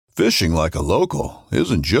Fishing like a local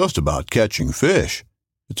isn't just about catching fish.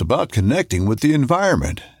 It's about connecting with the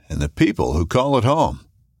environment and the people who call it home.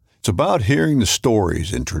 It's about hearing the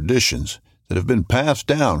stories and traditions that have been passed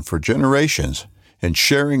down for generations and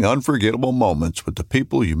sharing unforgettable moments with the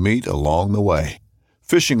people you meet along the way.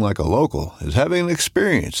 Fishing like a local is having an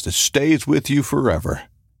experience that stays with you forever.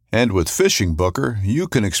 And with Fishing Booker, you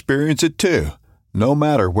can experience it too, no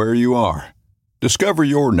matter where you are. Discover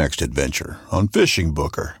your next adventure on Fishing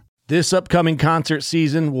Booker. This upcoming concert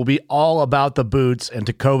season will be all about the boots, and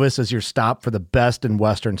Tecovas is your stop for the best in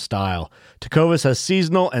Western style. Tecovas has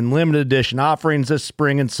seasonal and limited edition offerings this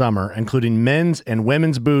spring and summer, including men's and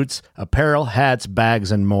women's boots, apparel, hats,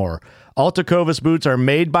 bags, and more. All Tecovas boots are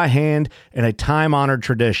made by hand in a time-honored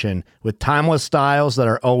tradition with timeless styles that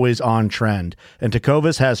are always on trend. And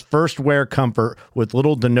Tecovas has first wear comfort with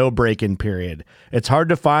little to no break-in period. It's hard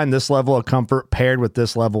to find this level of comfort paired with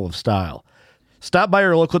this level of style. Stop by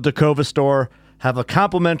your local Tecovas store, have a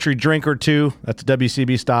complimentary drink or two, that's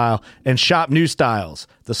WCB style, and shop new styles.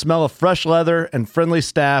 The smell of fresh leather and friendly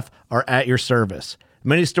staff are at your service.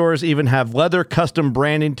 Many stores even have leather custom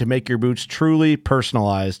branding to make your boots truly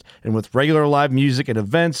personalized. And with regular live music and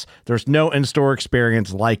events, there's no in-store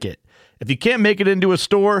experience like it. If you can't make it into a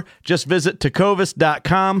store, just visit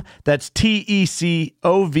tecovas.com. That's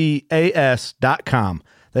TECOVAS.com.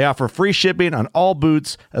 They offer free shipping on all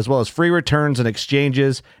boots, as well as free returns and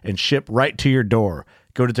exchanges, and ship right to your door.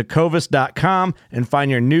 Go to tecovas.com and find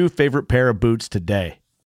your new favorite pair of boots today.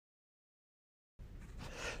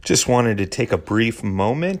 Just wanted to take a brief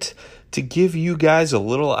moment to give you guys a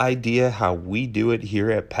little idea how we do it here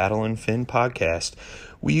at Paddle and Fin Podcast.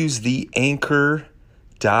 We use the Anchor.fm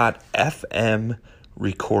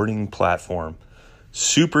recording platform.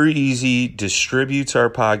 Super easy, distributes our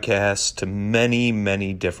podcast to many,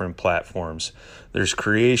 many different platforms. There's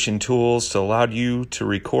creation tools to allow you to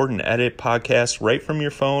record and edit podcasts right from your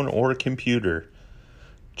phone or computer.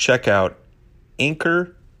 Check out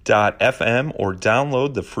Anchor.fm or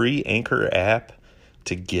download the free Anchor app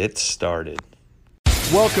to get started.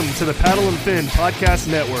 Welcome to the Paddle and Fin Podcast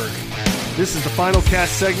Network. This is the final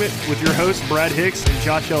cast segment with your hosts Brad Hicks and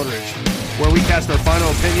Josh Eldridge, where we cast our final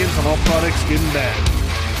opinions on all products, good and bad.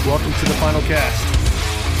 Welcome to the final cast.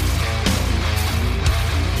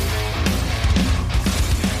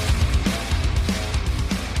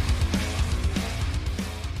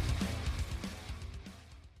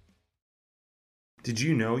 Did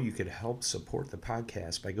you know you could help support the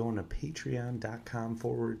podcast by going to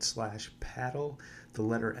patreon.com/paddle, the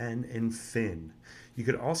letter N, and fin? You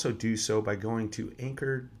could also do so by going to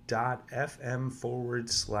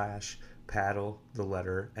anchor.fm/paddle, the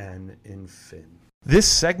letter N, and fin. This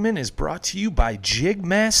segment is brought to you by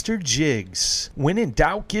Jigmaster Jigs. When in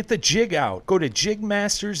doubt, get the jig out. Go to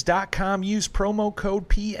jigmasters.com, use promo code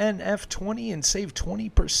PNF20 and save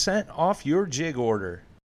 20% off your jig order.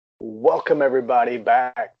 Welcome everybody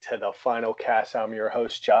back to the final cast. I'm your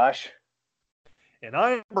host Josh. And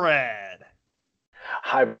I'm Brad.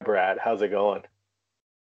 Hi Brad, how's it going?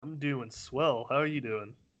 I'm doing swell. How are you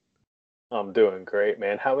doing? I'm doing great,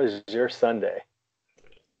 man. How was your Sunday?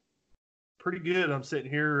 Pretty good. I'm sitting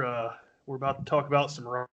here. We're about to talk about some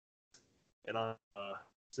rice, and I'm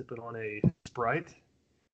sipping on a Sprite.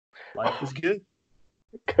 Life is good.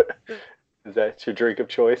 Is that your drink of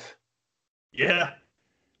choice? Yeah.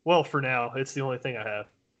 Well, for now, it's the only thing I have.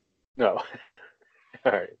 No.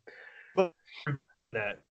 All right. But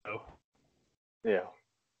that. Oh. Yeah.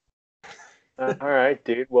 All right,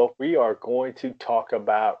 dude. Well, we are going to talk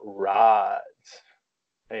about rods.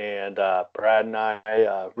 And Brad and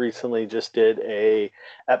I recently just did a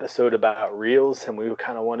episode about reels, and we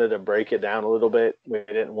kind of wanted to break it down a little bit. We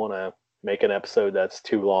didn't want to make an episode that's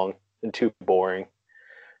too long and too boring,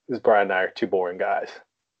 because Brad and I are two boring guys.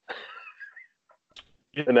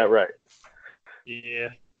 Isn't that right? Yeah.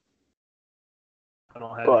 I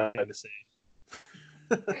don't have anything to say.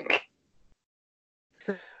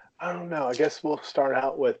 I don't know. I guess we'll start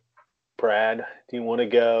out with Brad. Do you want to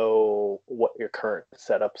go what your current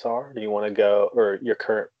setups are? Do you want to go, or your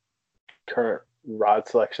current rod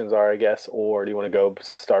selections are, I guess, or do you want to go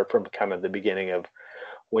start from kind of the beginning of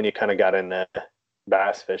when you kind of got into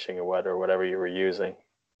bass fishing or whatever you were using?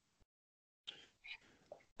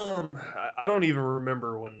 I don't even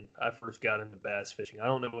remember when I first got into bass fishing. I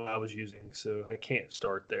don't know what I was using, so I can't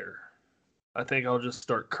start there. I think I'll just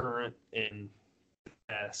start current and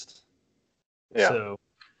fast. Yeah. So,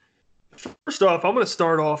 first off, I'm going to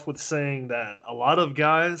start off with saying that a lot of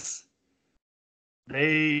guys,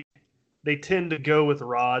 they tend to go with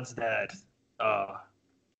rods that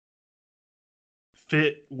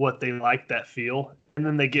fit what they like, that feel, and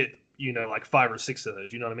then they get like 5 or 6 of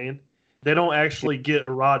those. You know what I mean? They don't actually get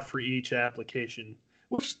a rod for each application,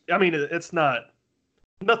 which, I mean, it's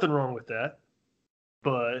nothing wrong with that.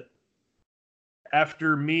 But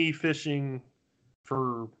after me fishing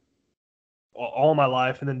for all my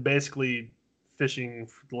life and then basically fishing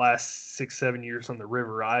for the last 6-7 years on the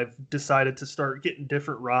river, I've decided to start getting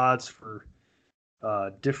different rods for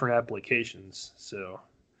different applications. So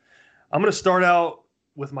I'm going to start out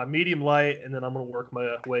with my medium light, and then I'm going to work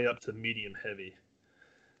my way up to medium heavy.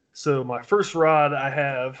 So my first rod I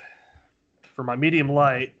have for my medium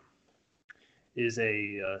light is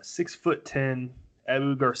a 6'10"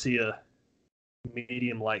 Abu Garcia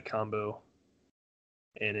medium light combo,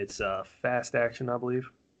 and it's fast action, I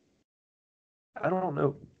believe. I don't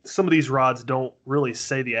know. Some of these rods don't really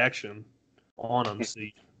say the action on them, so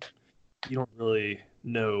you don't really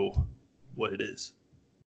know what it is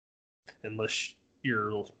unless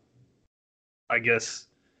you're, I guess,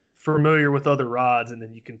 familiar with other rods, and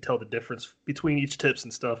then you can tell the difference between each tips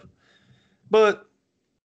and stuff. But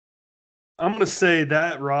I'm going to say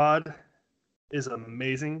that rod is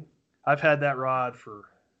amazing. I've had that rod for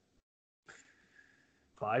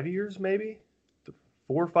 5 years, maybe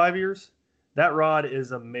 4 or 5 years. That rod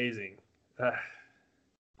is amazing.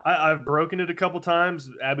 I've broken it a couple times.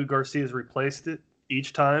 Abu Garcia has replaced it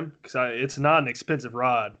each time because it's not an expensive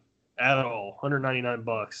rod at all,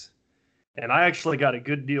 $199. And I actually got a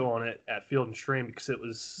good deal on it at Field and Stream because it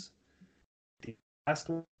was the last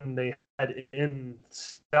one they had in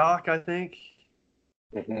stock, I think.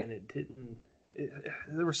 Mm-hmm. And it didn't.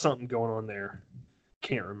 There was something going on there.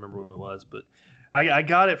 Can't remember what it was, but I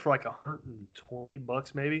got it for like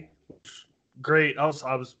 $120 maybe. Great. I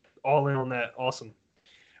was all in on that. Awesome.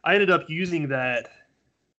 I ended up using that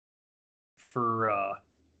for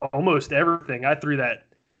almost everything. I threw that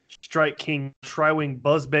Strike King Tri-Wing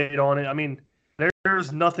buzzbait on it. I mean,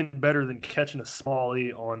 there's nothing better than catching a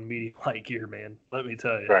smallie on medium light gear, man. Let me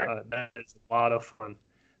tell you. Right. That is a lot of fun.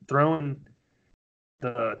 Throwing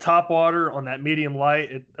the top water on that medium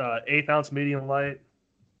light, 1/8 ounce medium light,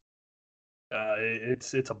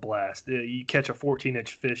 it's a blast. You catch a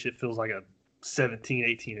 14-inch fish, it feels like a 17,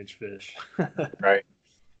 18-inch fish. Right.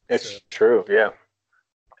 It's true, yeah.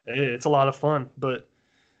 It's a lot of fun, but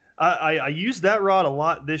I used that rod a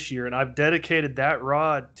lot this year, and I've dedicated that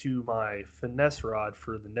rod to my finesse rod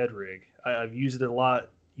for the Ned rig. I've used it a lot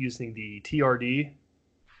using the TRD.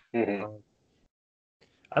 Mm-hmm.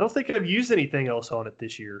 I don't think I've used anything else on it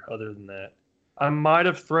this year other than that. I might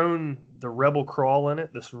have thrown the Rebel Crawl in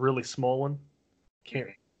it, this really small one.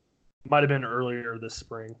 Might have been earlier this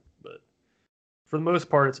spring, but for the most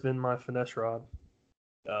part, it's been my finesse rod.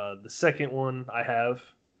 The second one I have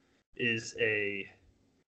is a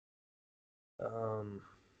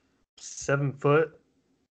 7-foot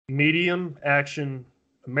medium action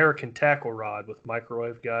American tackle rod with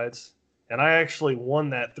microwave guides. And I actually won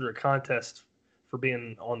that through a contest for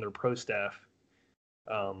being on their pro staff.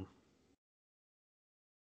 That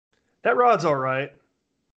rod's all right.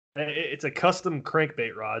 It's a custom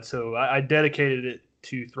crankbait rod, so I dedicated it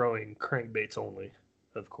to throwing crankbaits only,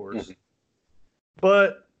 of course. Mm-hmm.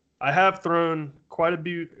 But I have thrown quite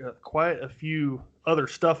a few other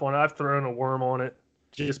stuff on it. I've thrown a worm on it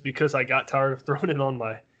just because I got tired of throwing it on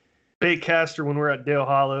my bait caster when we were at Dale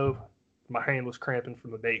Hollow. My hand was cramping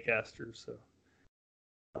from the bait caster, so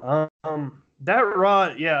that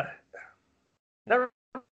rod, yeah, that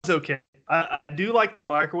rod's okay. I do like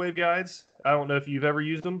microwave guides. I don't know if you've ever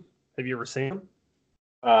used them. Have you ever seen them?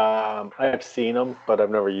 I have seen them, but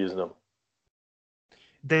I've never used them.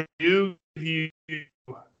 They do give you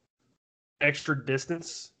extra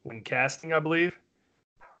distance when casting, I believe.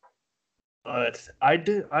 But I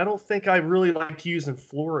don't think I really liked using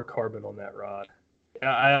fluorocarbon on that rod.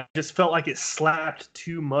 I just felt like it slapped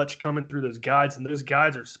too much coming through those guides, and those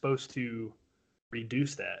guides are supposed to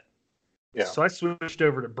reduce that. Yeah. So I switched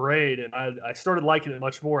over to braid, and I started liking it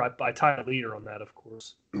much more. I tied a leader on that, of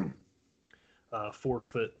course.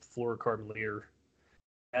 4-foot fluorocarbon leader.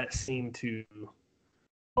 That seemed to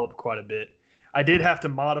help quite a bit. I did have to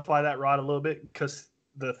modify that rod a little bit because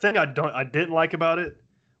the thing I didn't like about it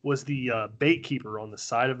was the bait keeper on the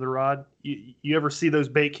side of the rod. You ever see those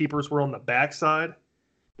bait keepers were on the back side?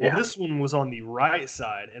 Well, this one was on the right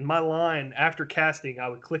side, and my line, after casting, I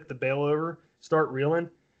would click the bail over, start reeling,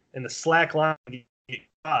 and the slack line would get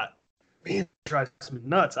caught. Man, it drives me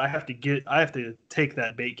nuts. I have to take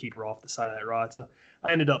that bait keeper off the side of that rod. So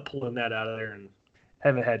I ended up pulling that out of there and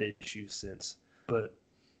haven't had issues since. But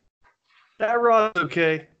that rod's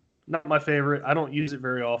okay. Not my favorite. I don't use it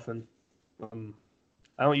very often.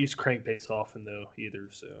 I don't use crankbaits often though either.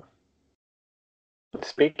 So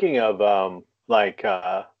speaking of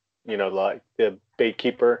like the bait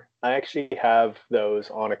keeper. I actually have those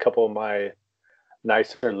on a couple of my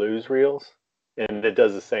nicer lose reels, and it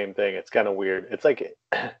does the same thing. It's kind of weird. It's like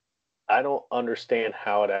I don't understand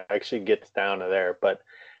how it actually gets down to there, but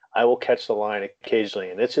I will catch the line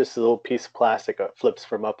occasionally, and it's just a little piece of plastic that flips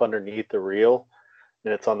from up underneath the reel,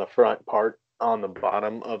 and it's on the front part on the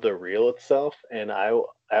bottom of the reel itself, and I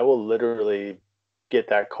will literally get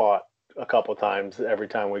that caught a couple times every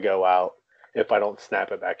time we go out if I don't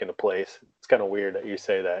snap it back into place. It's kind of weird that you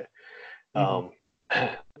say that.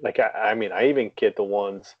 Like I mean, I even get the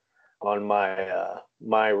ones on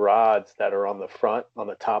my rods that are on the front, on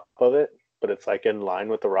the top of it, but it's like in line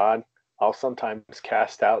with the rod. I'll sometimes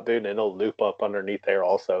cast out, dude, and it'll loop up underneath there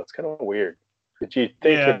also. It's kind of weird. But you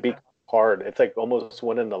think it'd be hard. It's like almost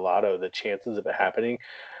winning the lotto, the chances of it happening.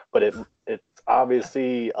 But it's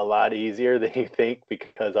obviously a lot easier than you think,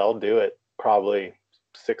 because I'll do it probably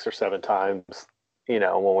 6 or 7 times,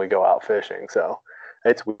 when we go out fishing. So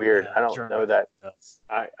it's weird. I don't know that.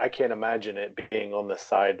 I can't imagine it being on the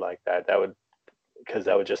side like that. Because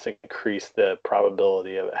that would just increase the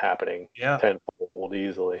probability of it happening tenfold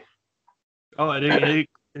easily. Oh, it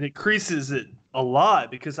increases it a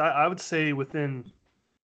lot, because I would say within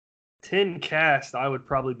 10 casts, I would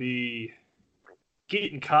probably be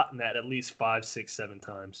getting caught in that at least 5, 6, 7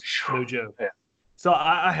 times. No joke. Yeah. So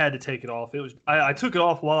I had to take it off. I took it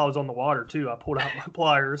off while I was on the water too. I pulled out my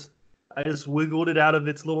pliers. I just wiggled it out of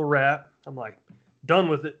its little wrap. I'm like, done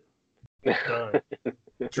with it. Done.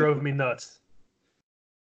 Drove me nuts.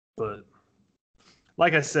 But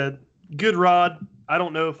like I said, good rod. I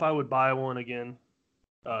don't know if I would buy one again.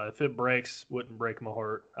 If it breaks, wouldn't break my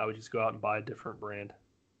heart. I would just go out and buy a different brand.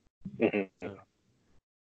 I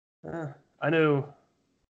know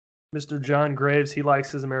Mr. John Graves, he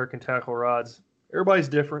likes his American Tackle rods. Everybody's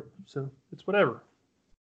different, so it's whatever.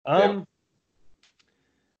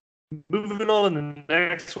 Moving on to the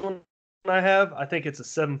next one I have, I think it's a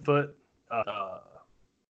 7-foot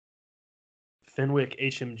Fenwick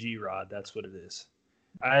HMG rod. That's what it is.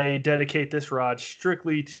 I dedicate this rod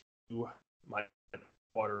strictly to my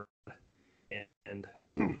water. And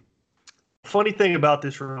funny thing about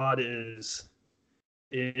this rod is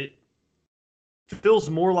it feels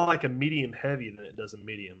more like a medium heavy than it does a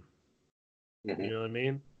medium. You know what I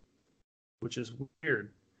mean? Which is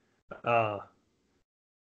weird. Yeah,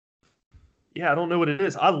 I don't know what it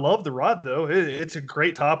is. I love the rod, though. It's a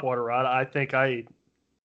great topwater rod. I think I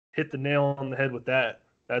hit the nail on the head with that.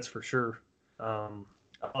 That's for sure. I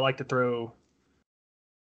like to throw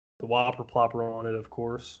the Whopper Plopper on it, of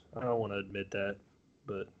course. I don't want to admit that,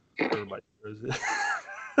 but everybody throws it.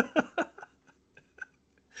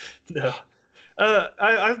 No.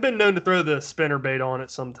 I've been known to throw the spinner bait on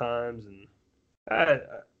it sometimes, and a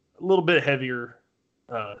little bit heavier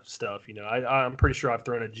stuff. I'm pretty sure I've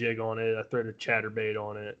thrown a jig on it. I thrown a chatterbait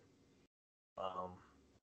on it.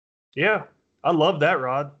 Yeah, I love that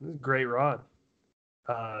rod. It's a great rod.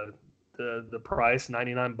 The price,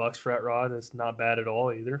 $99 for that rod, is not bad at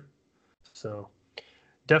all either. So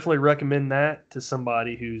definitely recommend that to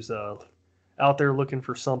somebody who's out there looking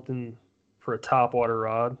for something for a topwater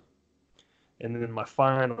rod. And then my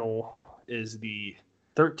final is the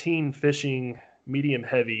 13 Fishing medium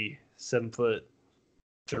heavy 7'3",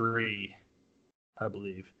 I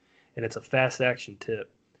believe, and it's a fast action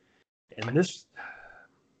tip. And this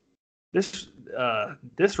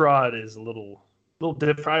rod is a little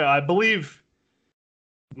different. I believe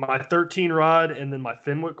my 13 rod and then my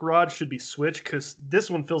Fenwick rod should be switched, because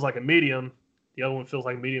this one feels like a medium, the other one feels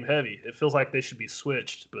like medium heavy. It feels like they should be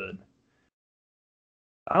switched, but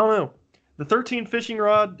I don't know. The 13 fishing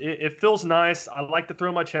rod, it feels nice. I like to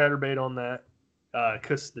throw my chatterbait on that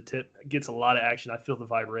because the tip gets a lot of action. I feel the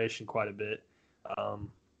vibration quite a bit.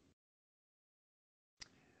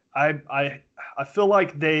 I feel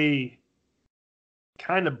like they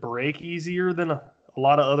kind of break easier than a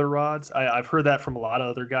lot of other rods. I've heard that from a lot of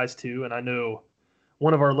other guys too, and I know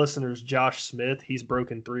one of our listeners, Josh Smith, he's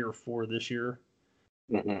broken 3 or 4 this year.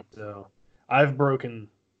 Mm-hmm. So I've broken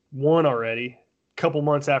 1 already, a couple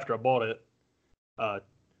months after I bought it. I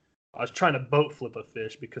was trying to boat flip a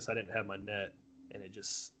fish because I didn't have my net, and it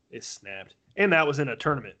snapped. And that was in a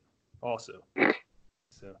tournament also.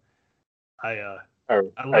 So I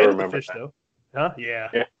landed the fish, though. Huh? Yeah.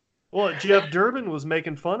 Well, Jeff Durbin was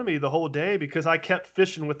making fun of me the whole day because I kept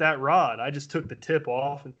fishing with that rod. I just took the tip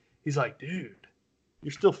off, and he's like, dude,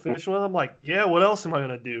 you're still fishing with it? I'm like, yeah, what else am I going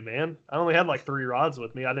to do, man? I only had like 3 rods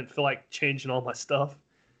with me. I didn't feel like changing all my stuff,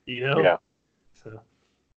 you know? Yeah. So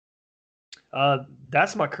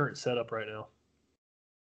that's my current setup right now.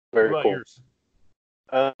 Very what about cool. yours?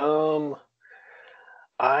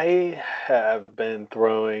 I have been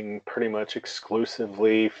throwing pretty much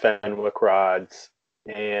exclusively Fenwick rods,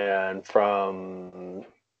 and from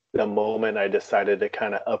the moment I decided to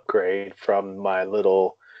kind of upgrade from my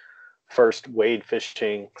little first wade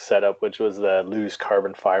fishing setup, which was the loose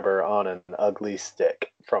carbon fiber on an ugly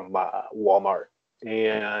stick from Walmart,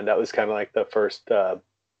 and that was kind of like the first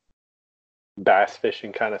bass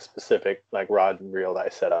fishing kind of specific like rod and reel that I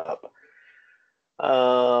set up.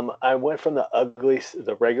 I went from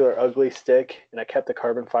the regular ugly stick, and I kept the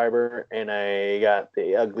carbon fiber, and I got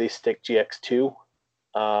the ugly stick GX2.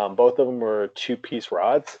 Both of them were 2-piece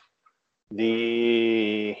rods.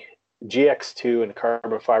 The GX2 and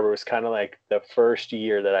carbon fiber was kind of like the first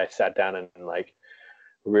year that I sat down and like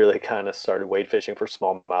really kind of started wade fishing for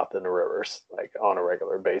smallmouth in the rivers, like on a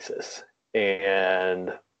regular basis. And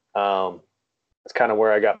it's kind of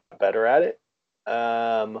where I got better at it.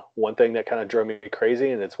 One thing that kind of drove me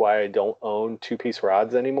crazy, and it's why I don't own 2-piece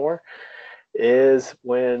rods anymore, is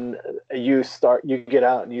when you get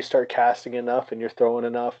out and you start casting enough and you're throwing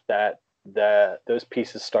enough that those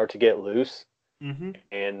pieces start to get loose. Mm-hmm.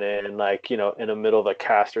 And then, like, in the middle of a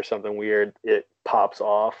cast or something weird, it pops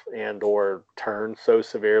off and or turns so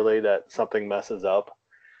severely that something messes up.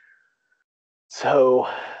 So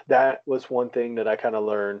that was one thing that I kind of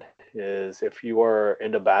learned, is if you are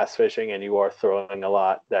into bass fishing and you are throwing a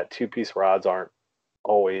lot, that 2-piece rods aren't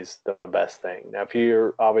always the best thing. Now, if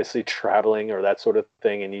you're obviously traveling or that sort of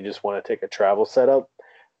thing and you just want to take a travel setup,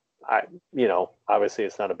 obviously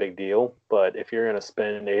it's not a big deal. But if you're going to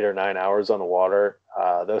spend 8 or 9 hours on the water,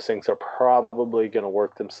 those things are probably going to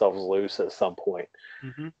work themselves loose at some point.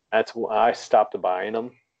 Mm-hmm. That's why I stopped buying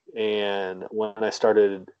them. And when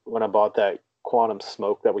I bought that Quantum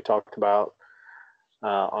Smoke that we talked about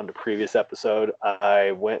on the previous episode,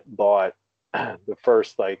 I went and bought the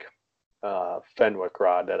first Fenwick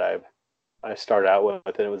rod that I started out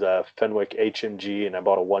with, and it was a Fenwick HMG, and I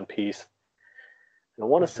bought a 1-piece. And I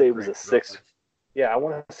want to say it was a 6. Yeah, I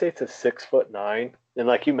want to say it's a 6'9", and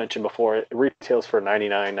like you mentioned before, it retails for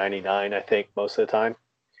 $99.99, I think, most of the time.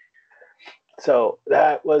 So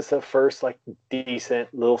that was the first like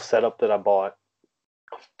decent little setup that I bought.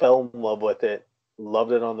 Fell in love with it.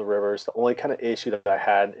 Loved it on the rivers. The only kind of issue that I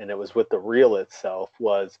had, and it was with the reel itself,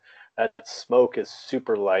 was that smoke is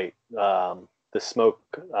super light. The smoke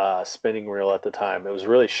spinning reel at the time, it was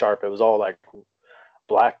really sharp. It was all like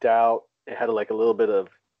blacked out. It had like a little bit of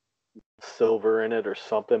silver in it or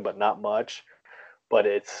something, but not much. But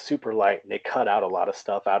it's super light, and it cut out a lot of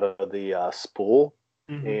stuff out of the spool.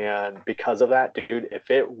 Mm-hmm. And because of that, dude,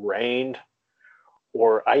 if it rained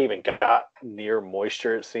or I even got near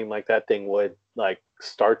moisture, it seemed like that thing would like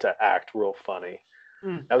start to act real funny.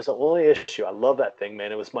 That was the only issue. I love that thing,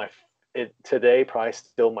 man. It was today probably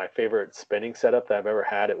still my favorite spinning setup that I've ever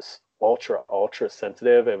had. It was ultra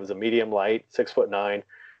sensitive. It was a medium light, 6'9".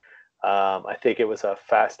 I think it was a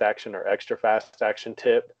fast action or extra fast action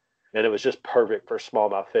tip, and it was just perfect for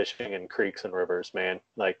smallmouth fishing in creeks and rivers, man.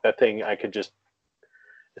 Like that thing,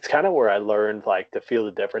 it's kind of where I learned like to feel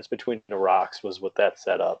the difference between the rocks was with that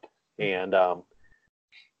setup. And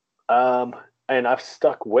I've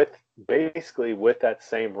stuck with that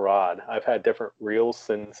same rod. I've had different reels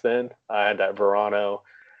since then. I had that Verano,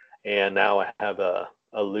 and now I have a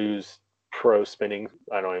Lew's Pro spinning,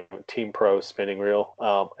 Team Pro spinning reel.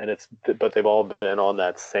 But they've all been on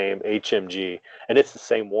that same HMG, and it's the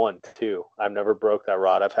same one too. I've never broke that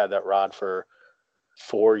rod. I've had that rod for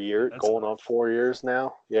 4 years, going on 4 years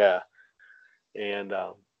now. Yeah. And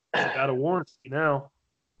got a warranty now.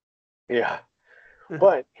 Yeah.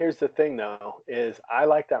 But here's the thing though, is I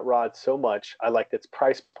like that rod so much. I like its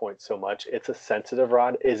price point so much. It's a sensitive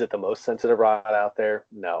rod. Is it the most sensitive rod out there?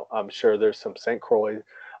 No. I'm sure there's some St. Croix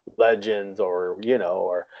Legends or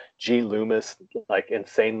G Loomis, like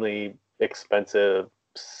insanely expensive,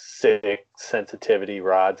 sick sensitivity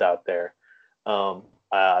rods out there.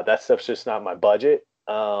 That stuff's just not my budget.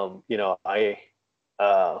 I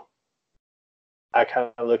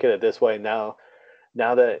kind of look at it this way now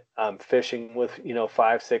that I'm fishing with,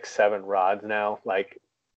 5, 6, 7 rods now, like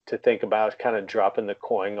to think about kind of dropping the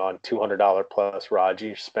coin on $200 plus rods,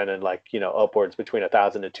 you're spending like, upwards between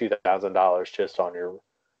 $1,000 to $2,000 just on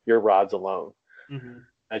your rods alone. Mm-hmm.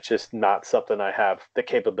 It's just not something I have the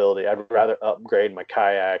capability. I'd rather upgrade my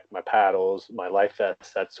kayak, my paddles, my life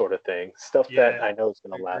vests, that sort of thing. Stuff that I know is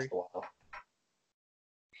going to last a while.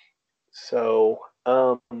 So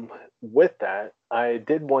with that, I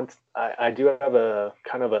do have a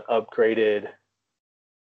kind of an upgraded.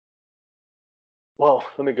 Well,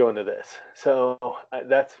 let me go into this. So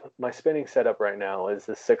that's my spinning setup right now is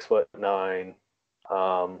the 6'9"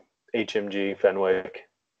 HMG Fenwick,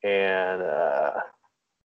 and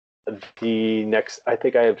the next, I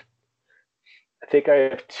think I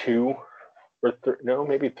have two or no,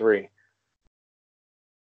 maybe three.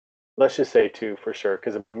 Let's just say two for sure,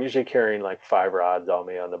 because I'm usually carrying like 5 rods on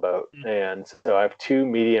me on the boat. And so I have 2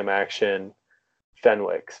 medium action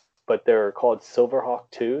Fenwicks, but they're called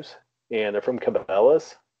Silverhawk 2s, and they're from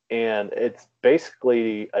Cabela's, and it's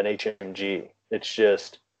basically an HMG. It's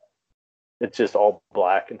just all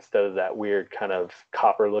black instead of that weird kind of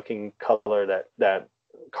copper looking color, that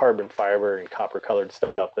carbon fiber and copper colored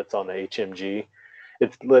stuff that's on the HMG.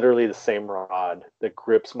 It's literally the same rod. The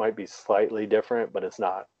grips might be slightly different, but it's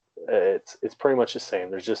not. It's pretty much the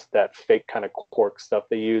same. There's just that fake kind of cork stuff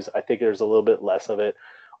they use. I think there's a little bit less of it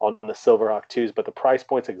on the Silverhawk 2s, but the price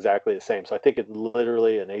point's exactly the same. So I think it's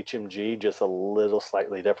literally an HMG, just a little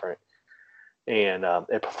slightly different. And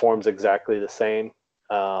it performs exactly the same.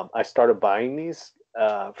 I started buying these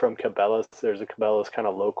from Cabela's. There's a Cabela's kind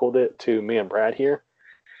of local to me and Brad here,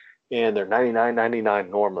 and they're $99.99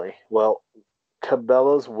 normally. Well,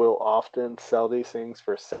 Cabela's will often sell these things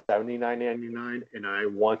for $79.99, and I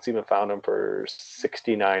once even found them for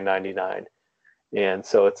 $69.99. And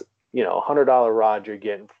so it's, $100 rod you're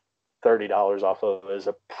getting $30 off of is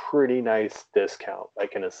a pretty nice discount,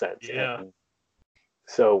 like in a sense. Yeah. And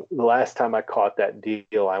so the last time I caught that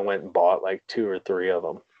deal, I went and bought like 2 or 3 of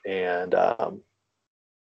them, and I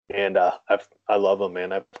love them,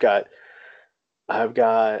 man. I've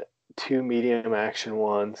got 2 medium action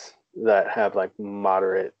ones that have like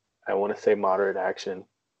moderate action.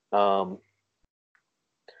 I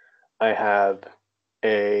have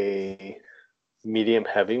a medium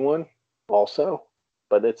heavy one also,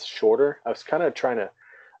 but it's shorter. I was trying to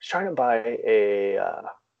buy a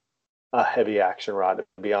heavy action rod, to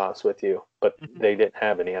be honest with you, but they didn't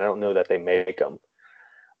have any. I don't know that they make them,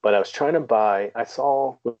 but I was trying to buy. I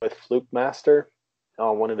saw with Fluke Master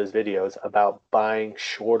on one of his videos about buying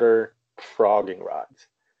shorter frogging rods,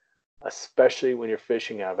 especially when you're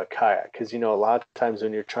fishing out of a kayak, because a lot of times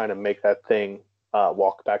when you're trying to make that thing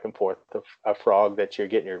walk back and forth, a frog, that you're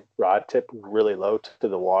getting your rod tip really low to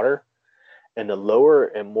the water, and the lower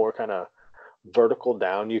and more kind of vertical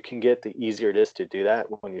down you can get, the easier it is to do that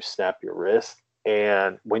when you snap your wrist.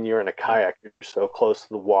 And when you're in a kayak, you're so close to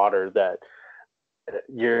the water that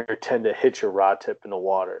you tend to hit your rod tip in the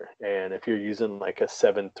water. And if you're using like a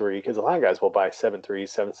 7.3, because a lot of guys will buy 7.3,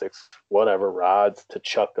 7.6, whatever rods to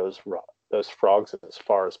chuck those frogs as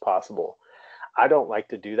far as possible. I don't like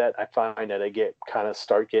to do that. I find that I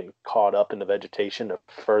start getting caught up in the vegetation the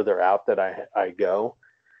further out that I go.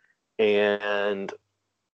 And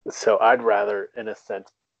so I'd rather, in a sense,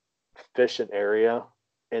 fish an area,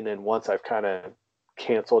 and then once I've kind of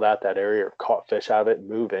canceled out that area or caught fish out of it,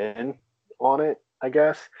 move in on it, I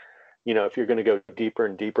guess. If you're going to go deeper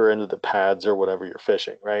and deeper into the pads or whatever you're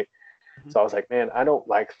fishing, right? So I was like, man, I don't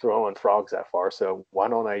like throwing frogs that far, so why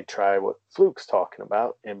don't I try what Fluke's talking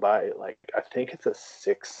about and buy, like, I think it's a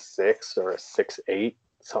 6.6 or a 6.8,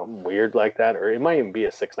 something weird like that, or it might even be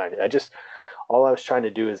a 6.9. All I was trying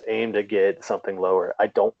to do is aim to get something lower. I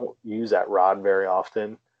don't use that rod very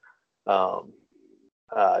often,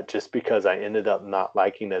 just because I ended up not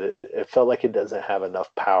liking that. It felt like it doesn't have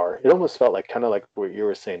enough power. It almost felt like, kind of like what you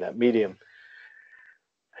were saying, that medium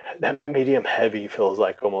heavy feels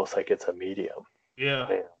like almost like it's a medium. Yeah.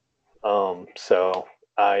 So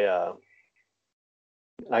I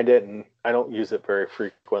don't use it very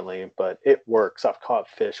frequently, but it works. I've caught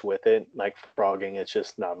fish with it, like frogging. It's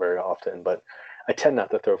just not very often, but I tend not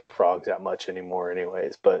to throw frogs that much anymore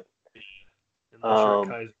anyways, but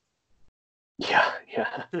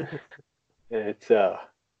yeah. It's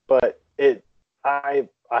but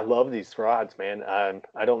I love these rods, man.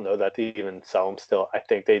 I don't know that they even sell them still. I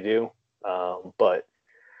think they do, but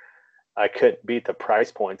I couldn't beat the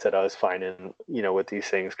price points that I was finding, with these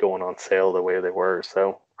things going on sale the way they were.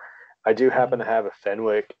 So I do happen to have a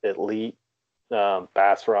Fenwick Elite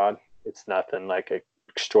bass rod. It's nothing like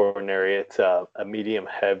extraordinary. It's a medium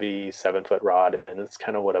heavy 7-foot rod, and it's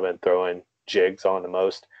kind of what I've been throwing jigs on the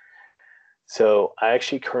most. So I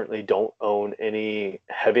actually currently don't own any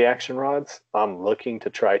heavy action rods. I'm looking to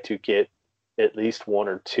try to get at least 1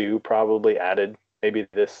 or 2 probably added, maybe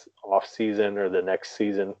this off season or the next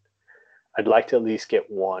season. I'd like to at least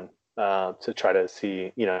get 1 to try to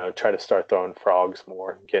see, try to start throwing frogs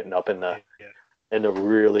more, getting up in the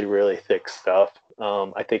really, really thick stuff.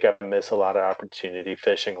 I think I miss a lot of opportunity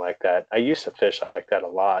fishing like that. I used to fish like that a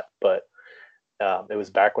lot, but it was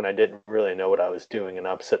back when I didn't really know what I was doing, and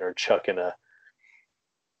I'm sitting there chucking a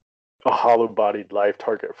hollow-bodied live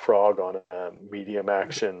target frog on a medium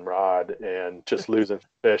action rod and just losing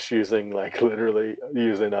fish literally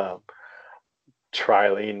using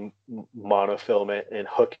trilene monofilament and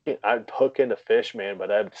I'd hook into fish, man,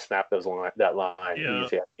 but I'd snap that line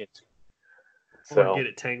easy. Or get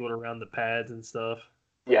it tangled around the pads and stuff.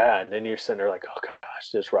 Yeah, and then you're sitting there like, oh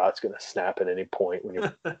gosh, this rod's gonna snap at any point when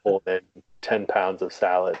you're pulling in 10 pounds of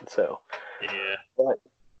salad. So yeah, but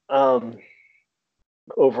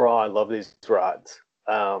overall, I love these rods.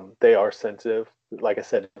 They are sensitive. Like I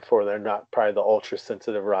said before, they're not probably the ultra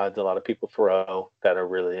sensitive rods a lot of people throw that are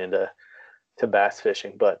really into bass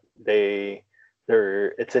fishing, but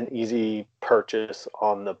it's an easy purchase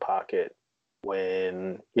on the pocket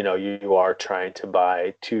when you are trying to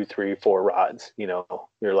buy 2, 3, 4 rods.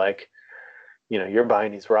 You're like, you're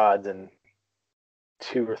buying these rods and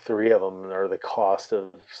 2 or 3 of them are the cost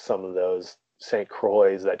of some of those St.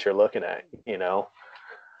 Croix that you're looking at,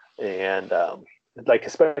 and like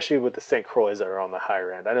especially with the St. Croix that are on the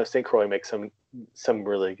higher end. I know St. Croix makes some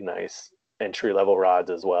really nice entry level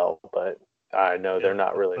rods as well, but I know they're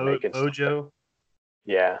not really making Ojo.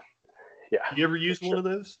 Yeah. You ever used one of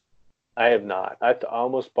those? I have not. I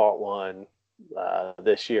almost bought one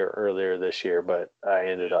earlier this year, but I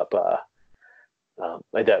ended up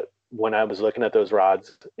when I was looking at those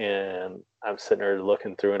rods and I'm sitting there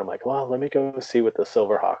looking through and I'm like, well, let me go see what the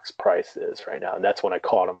Silverhawks price is right now. And that's when I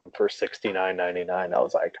caught them for $69.99. I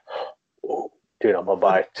was like, oh, dude, I'm gonna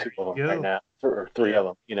buy 2 of them right now, or 3 of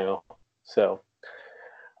them, So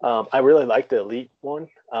I really like the Elite one.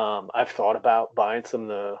 I've thought about buying some of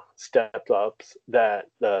the step ups that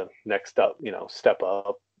the next up, step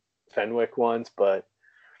up Fenwick ones, but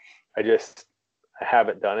I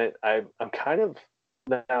haven't done it. I'm kind of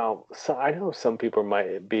now, so I know some people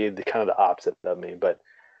might be the kind of the opposite of me, but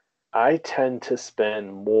I tend to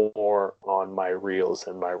spend more on my reels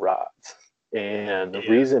and my rods. And the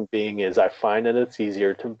reason being is I find that it's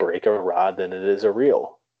easier to break a rod than it is a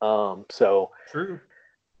reel. True.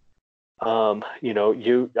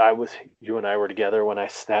 You and I were together when I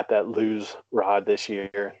snapped that Lew's rod this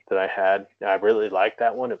year that I had. I really liked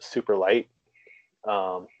that one. It was super light.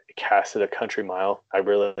 It casted a country mile. I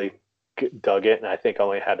really dug it, and I think I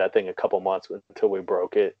only had that thing a couple months until we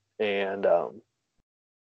broke it. And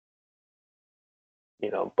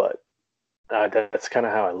but that's kind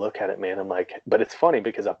of how I look at it, man. I'm like, but it's funny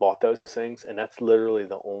because I bought those things, and that's literally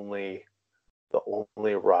the only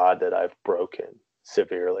rod that I've broken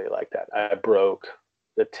severely like that. I broke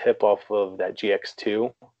the tip off of that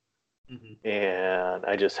GX2, and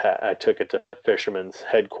I took it to Fisherman's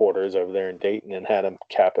headquarters over there in Dayton and had them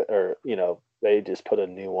cap it, or they just put a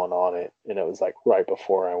new one on it, and it was like right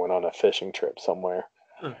before I went on a fishing trip somewhere.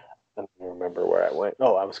 I don't remember where I went.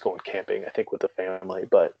 Oh, I was going camping, I think, with the family,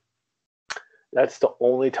 but that's the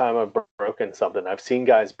only time I've broken something. I've seen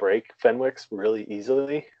guys break Fenwicks really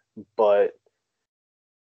easily, but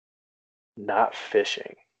not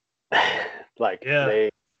fishing. They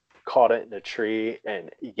caught it in a tree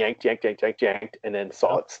and yanked, and then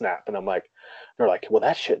saw it snap. And they're like, well,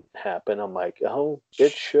 that shouldn't happen. I'm like, oh,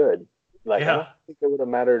 it should. I don't think it would have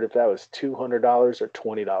mattered if that was $200 or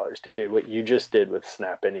 $20. Dude, what you just did with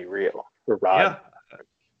snap any reel or rod. Yeah,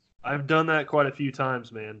 I've done that quite a few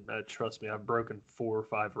times, man. Trust me, I've broken 4 or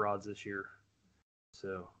 5 rods this year.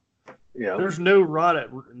 So there's no rod.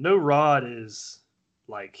 No rod is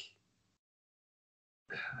like.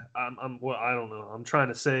 I don't know. I'm trying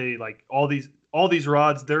to say like all these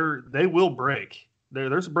rods, they will break.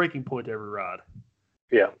 There's a breaking point to every rod.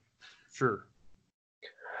 Yeah, sure.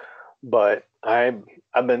 But I've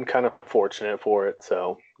been kind of fortunate for it.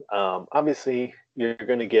 So obviously you're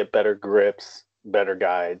going to get better grips, better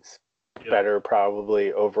guides, better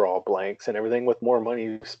probably overall blanks and everything. With more money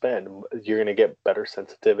you spend, you're going to get better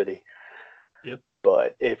sensitivity. Yep.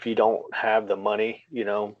 But if you don't have the money,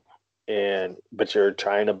 but you're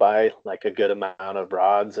trying to buy like a good amount of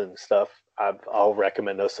rods and stuff, I'll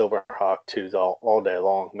recommend those Silverhawk 2s all day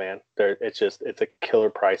long, man. It's a killer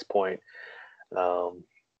price point.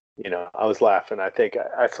 I was laughing. I think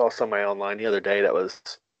I saw somebody online the other day that was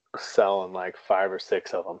selling like 5 or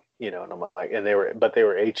 6 of them, and I'm like, and they were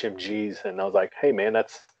HMGs, and I was like, hey man,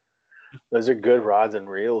 those are good rods and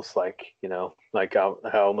reels. Like, I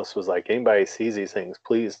almost was like, anybody sees these things,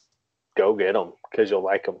 please go get them because you'll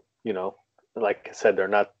like them. Like I said, they're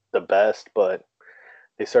not the best, but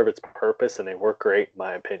they serve its purpose and they work great in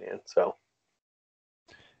my opinion. So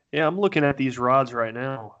yeah, I'm looking at these rods right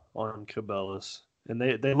now on Cabela's, and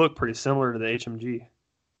they look pretty similar to the HMG.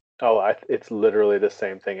 Oh, it's literally the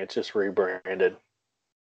same thing. It's just rebranded.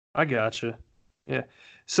 I gotcha. Yeah.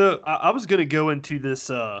 So I was going to go into this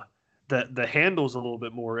the handles a little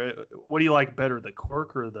bit more. What do you like better, the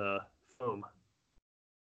cork or the foam?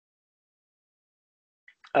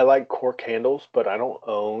 I like cork handles, but I don't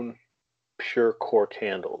own pure cork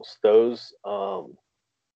handles. Those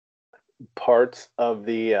parts of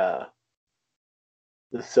the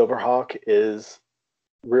Silverhawk is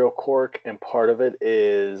real cork, and part of it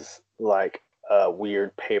is like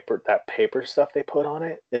weird paper. That paper stuff they put on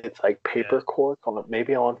it. It's like paper cork on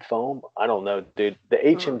maybe on foam. I don't know, dude. The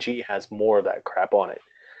HMG has more of that crap on it.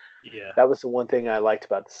 Yeah. That was the one thing I liked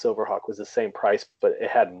about the Silverhawk was the same price, but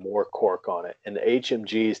it had more cork on it. And the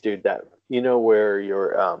HMGs, dude, that where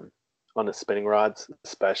you're on the spinning rods,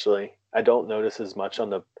 especially, I don't notice as much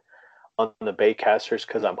on the bait casters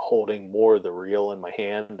because I'm holding more of the reel in my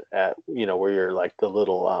hand at where you're like the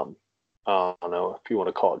little I don't know if you want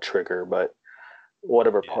to call it trigger, but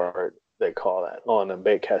whatever part they call that on a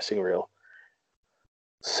bait casting reel.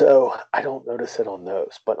 So I don't notice it on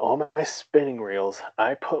those, but on my spinning reels,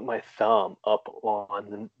 I put my thumb up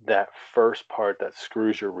on that first part that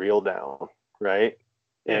screws your reel down, right?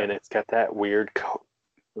 Yeah. And it's got that weird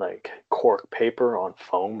like cork paper on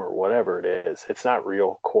foam or whatever it is. It's not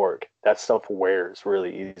real cork. That stuff wears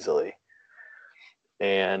really easily.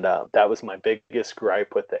 And that was my biggest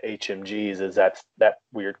gripe with the HMGs is that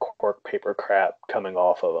weird cork paper crap coming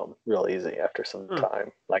off of them real easy after some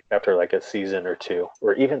time, like after like a season or two,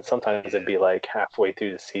 or even sometimes it'd be like halfway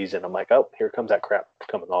through the season. I'm like, oh, here comes that crap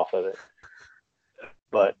coming off of it.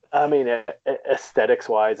 But I mean, aesthetics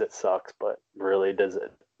wise, it sucks, but really does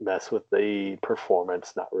it mess with the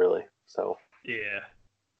performance? Not really. So yeah,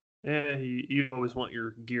 you always want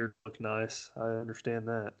your gear to look nice. I understand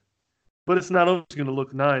that. But it's not always going to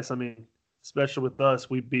look nice. I mean, especially with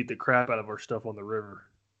us, we beat the crap out of our stuff on the river.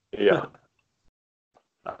 Yeah.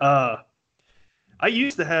 I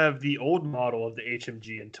used to have the old model of the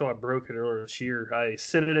HMG until I broke it earlier this year. I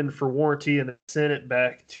sent it in for warranty and then sent it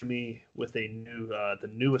back to me with a new, the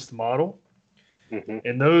newest model. Mm-hmm.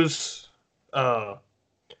 And those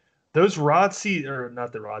rod seats, or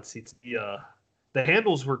not the rod seats, the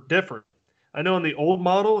handles were different. I know in the old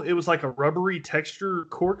model, it was like a rubbery texture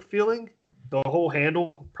cork feeling. The whole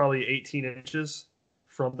handle, probably 18 inches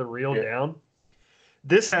from the reel down.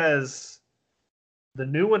 The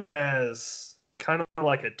new one has kind of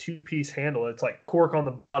like a two-piece handle. It's like cork on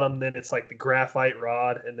the bottom, then it's like the graphite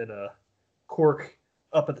rod, and then a cork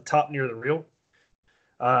up at the top near the reel.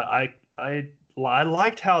 I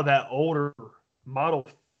liked how that older model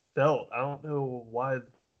felt. I don't know why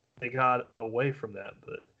they got away from that,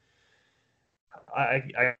 but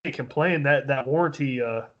I can't complain. That warranty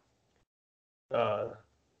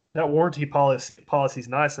policy is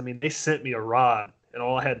nice. I mean, they sent me a rod, and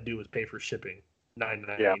all I had to do was pay for shipping,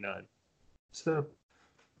 $9.99. Yeah. So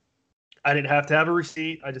I didn't have to have a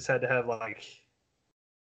receipt. I just had to have like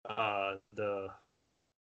the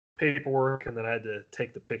paperwork, and then I had to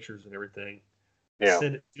take the pictures and everything. Yeah.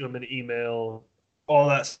 Send it to them in an email, all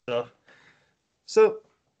that stuff. So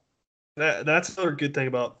that's another good thing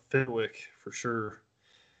about Fenwick for sure.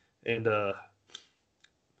 And I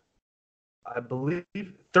believe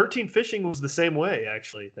 13 Fishing was the same way,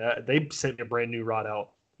 actually. They sent me a brand new rod out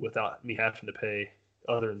without me having to pay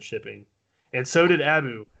other than shipping. And so did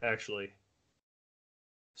Abu, actually.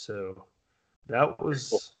 So that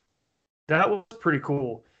was pretty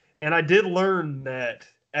cool. And I did learn that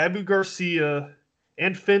Abu Garcia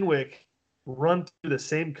and Fenwick run through the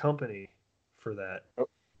same company for that.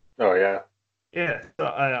 Oh yeah. Yeah. So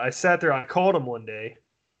I sat there, I called him one day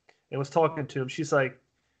and was talking to him. She's like,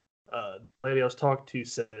 the lady I was talking to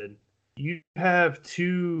said, you have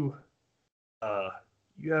two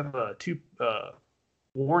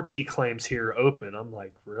warranty claims here open. I'm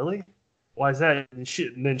like, really? Why is that? And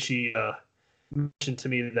then she mentioned to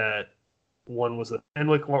me that one was the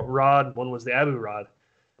Fenwick rod, one was the Abu rod.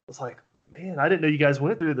 I was like, man, I didn't know you guys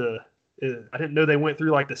went through I didn't know they went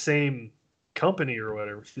through like the same company or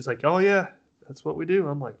whatever. She's like, oh yeah, that's what we do.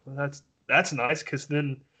 I'm like, well, that's nice, because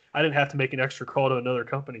then I didn't have to make an extra call to another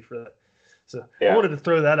company for that. So I wanted to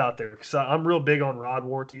throw that out there because I'm real big on rod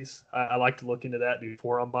warranties. I like to look into that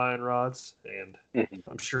before I'm buying rods, and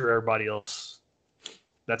I'm sure everybody else,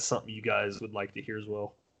 that's something you guys would like to hear as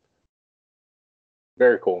well.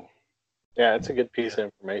 Very cool. Yeah, it's a good piece of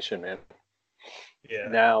information, man. Yeah.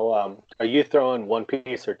 Now, are you throwing one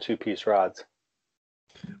piece or two piece rods?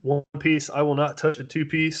 One piece. I will not touch a two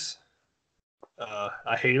piece.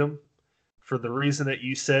 I hate them for the reason that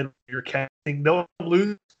you said. You're casting, they'll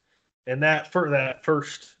lose, and that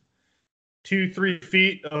first 2-3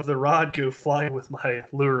 feet of the rod go flying with my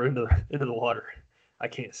lure into the water. I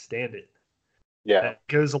can't stand it. Yeah, that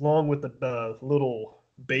goes along with the little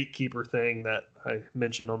bait keeper thing that I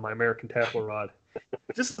mentioned on my American Tackle rod.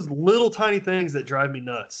 Just those little tiny things that drive me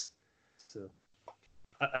nuts. So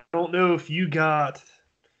I don't know if you got.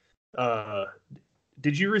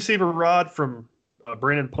 did you receive a rod from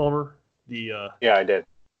Brandon Palmer? The Yeah, I did.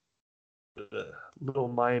 the little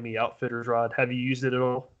Miami Outfitters rod. Have you used it at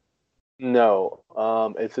all? No,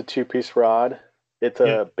 it's a 2-piece rod. It's a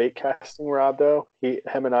Yeah. bait casting rod though.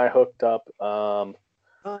 Him and I hooked up. Oh,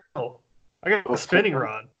 I got a spinning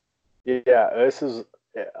rod. Yeah,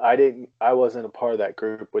 I wasn't a part of that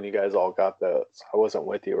group when you guys all got those. I wasn't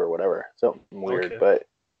with you or whatever. Something weird, Okay.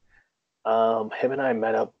 but him and I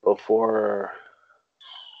met up before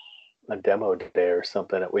a demo day or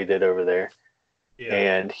something that we did over there, Yeah.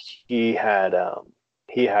 and he had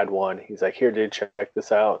one. He's like, "Here, dude, check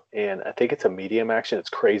this out." And I think it's a medium action. It's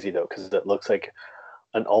crazy though because it looks like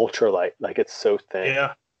an ultralight, like it's so thin.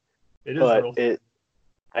 Yeah. It is But real.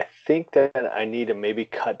 I think that I need to maybe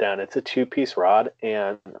cut down. It's a 2-piece rod,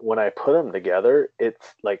 and when I put them together,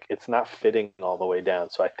 it's not fitting all the way down.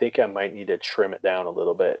 So I think I might need to trim it down a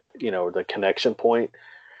little bit. The connection point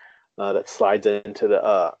that slides into the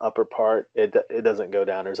upper part, it doesn't go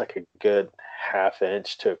down. There's like a good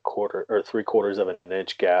half-inch to a quarter or 3/4 of an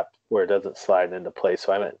inch gap where it doesn't slide into place.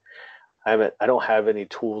 So I don't have any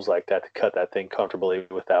tools like that to cut that thing comfortably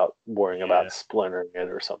without worrying about splintering it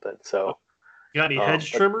or something. So You got any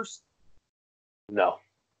hedge trimmers? no,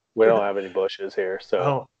 we don't have any bushes here. So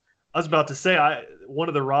Oh, I was about to say, one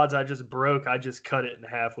of the rods I just broke, I just cut it in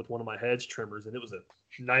half with one of my hedge trimmers, and it was a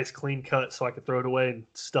nice clean cut, so I could throw it away and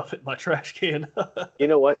stuff it in my trash can. you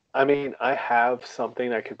know what? I mean, I have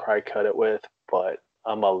something I could probably cut it with, but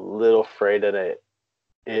I'm a little afraid that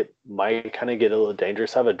it might kind of get a little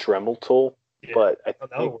dangerous. I have a Dremel tool, Yeah, but I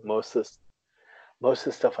that'll think work. most of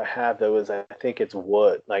the stuff I have though is I think it's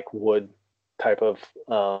wood, like wood type of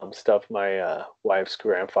stuff. My wife's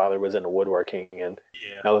grandfather was into woodworking, and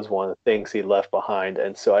Yeah. that was one of the things he left behind.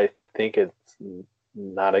 And so I think it's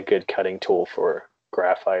not a good cutting tool for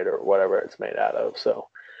graphite or whatever it's made out of. So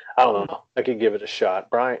I don't know. I could give it a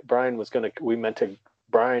shot. Brian was gonna. We meant to.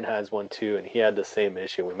 Brian has one too, and he had the same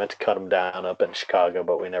issue. We meant to cut him down up in Chicago,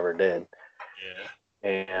 but we never did. Yeah.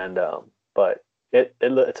 And but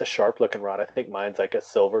it's a sharp looking rod. I think mine's like a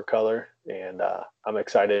silver color, and I'm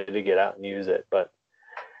excited to get out and use it. But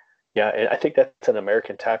yeah, I think that's an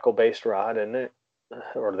American tackle based rod, isn't it?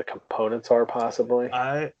 Or the components are possibly.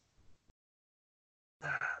 I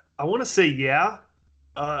want to say yeah.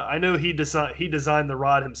 I know he designed the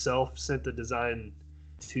rod himself, sent the design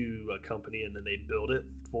to a company, and then they built it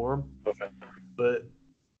for him. Okay. But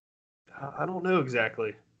I don't know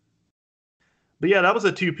exactly. But yeah, that was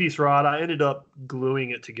a 2-piece rod. I ended up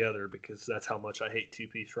gluing it together because that's how much I hate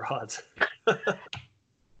 2-piece rods.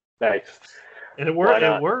 Nice. And it worked. Why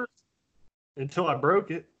not? It worked until I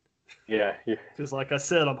broke it. Yeah. Because, like I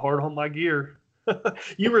said, I'm hard on my gear.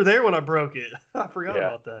 You were there when I broke it. I forgot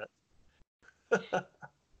Yeah. about that.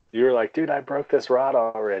 You were like, dude, I broke this rod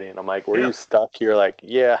already, and I'm like, were Yeah. you stuck? You're like,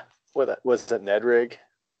 yeah. Was it Ned rig?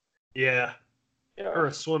 Yeah. Yeah. Or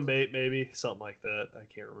a swim bait, maybe. Something like that. I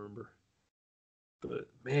can't remember. But,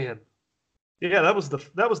 man. Yeah, that was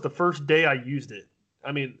the first day I used it.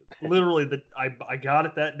 I mean, literally, I got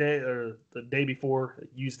it that day, or the day before,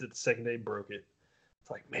 used it the second day, broke it.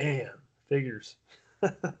 It's like, man, figures.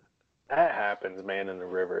 That happens, man, in the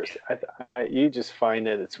rivers. You just find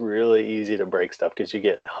that it's really easy to break stuff because you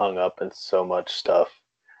get hung up in so much stuff.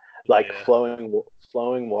 Like Yeah.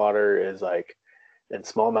 flowing water is like in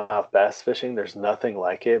smallmouth bass fishing. There's nothing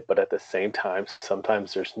like it, but at the same time,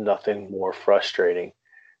 sometimes there's nothing more frustrating.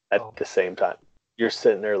 At Oh. the same time, you're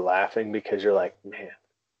sitting there laughing because you're like, man,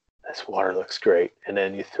 this water looks great, and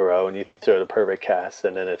then you throw the perfect cast,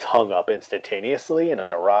 and then it's hung up instantaneously in a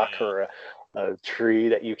rock Yeah. or a tree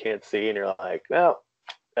that you can't see, and you're like, no,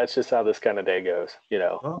 that's just how this kind of day goes,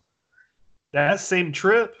 Well, that same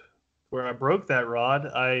trip where I broke that rod,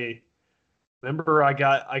 I remember I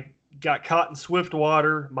got caught in swift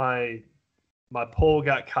water. My pole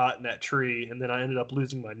got caught in that tree, and then I ended up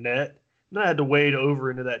losing my net. And I had to wade over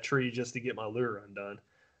into that tree just to get my lure undone.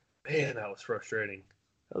 Man, that was frustrating.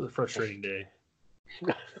 That was a frustrating day.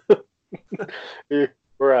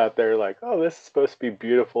 We're out there like, oh, this is supposed to be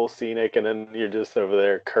beautiful, scenic, and then you're just over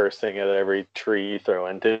there cursing at every tree you throw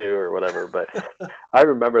into or whatever. But I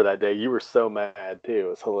remember that day. You were so mad too. It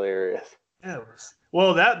was hilarious. Yeah, it was.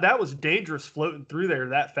 Well, that was dangerous floating through there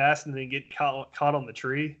that fast and then get caught on the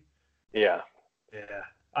tree. Yeah. Yeah,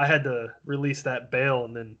 I had to release that bail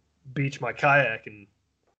and then beach my kayak and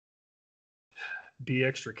be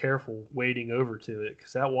extra careful wading over to it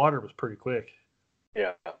because that water was pretty quick.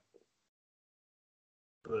 Yeah.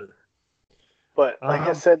 But But like I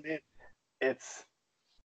Um, said, man, it's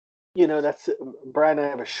That's Brad and I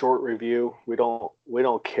have a short review. We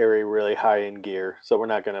don't carry really high end gear, so we're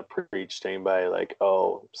not going to preach to anybody like,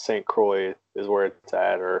 oh, St. Croix is where it's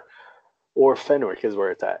at, or Fenwick is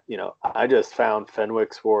where it's at. I just found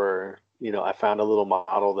Fenwick's were, I found a little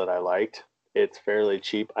model that I liked. It's fairly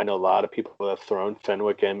cheap. I know a lot of people have thrown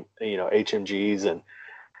Fenwick and HMGs and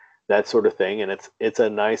that sort of thing, and it's a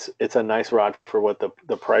nice rod for what the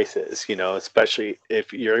price is, especially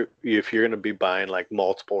if you're going to be buying like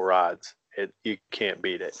multiple rods. You can't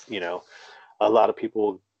beat it. A lot of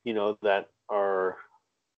people that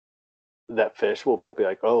fish will be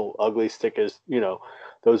like, oh, ugly stick is,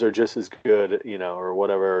 those are just as good, or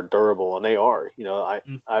whatever, durable, and they are.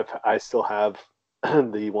 I still have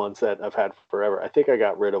the ones that I've had forever. I think I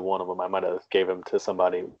got rid of one of them. I might have gave them to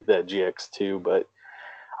somebody, that GX2, but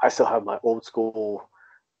I still have my old school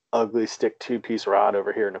ugly stick 2-piece rod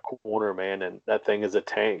over here in the corner, man, and that thing is a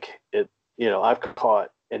tank. I've caught,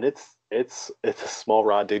 and it's a small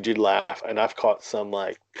rod, dude. You'd laugh, and I've caught some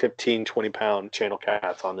like 15, 20-pound channel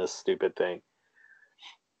cats on this stupid thing,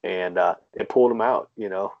 and it pulled them out.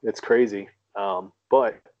 It's crazy.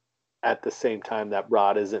 But at the same time, that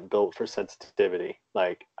rod isn't built for sensitivity.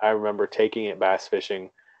 Like, I remember taking it bass fishing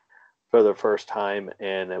for the first time,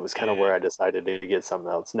 and it was kind of where I decided to get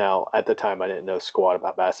something else. Now, at the time, I didn't know squat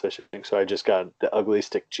about bass fishing, so I just got the Ugly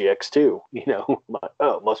Stick GX2.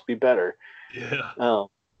 It must be better. Yeah.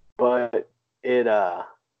 But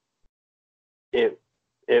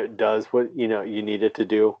it does what you need it to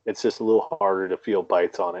do. It's just a little harder to feel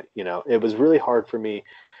bites on it. It was really hard for me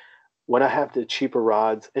when I have the cheaper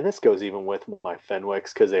rods, and this goes even with my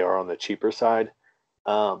Fenwicks because they are on the cheaper side.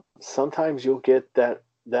 Sometimes you'll get that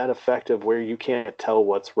effect of where you can't tell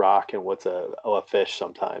what's rock and what's a fish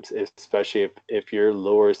sometimes, especially if your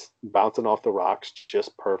lure's bouncing off the rocks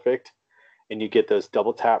just perfect, and you get those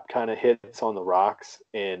double tap kind of hits on the rocks,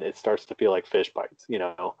 and it starts to feel like fish bites.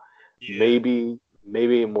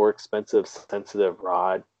 Maybe a more expensive sensitive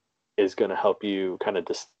rod is going to help you kind of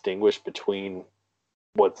distinguish between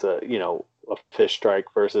what's a fish strike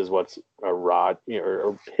versus what's a rod,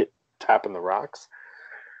 or hit tapping the rocks.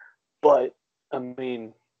 But I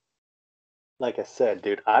mean, like I said,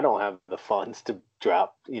 dude, I don't have the funds to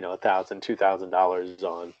drop, $1,000,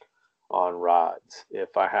 $2,000 on rods.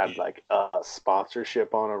 If I had like a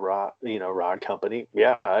sponsorship on a rod company,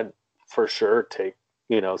 yeah, I'd for sure take,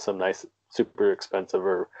 some nice, super expensive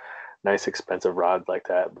or nice expensive rods like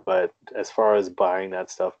that. But as far as buying that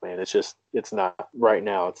stuff, man, it's not right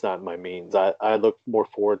now. It's not in my means. I look more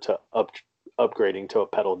forward to upgrading to a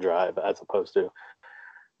pedal drive as opposed to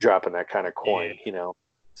dropping that kind of coin,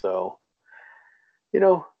 So,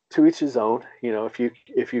 to each his own.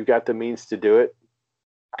 If you've got the means to do it,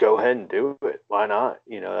 go ahead and do it. Why not?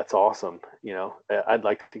 That's awesome. I'd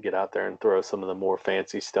like to get out there and throw some of the more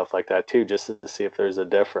fancy stuff like that too, just to see if there's a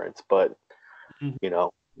difference. But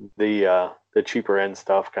the cheaper end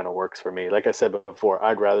stuff kind of works for me. Like I said before,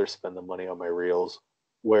 I'd rather spend the money on my reels,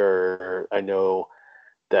 where I know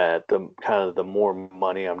that the more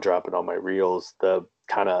money I'm dropping on my reels, the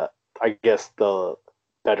kind of, I guess, the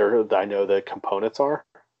better I know the components are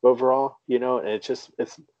overall, and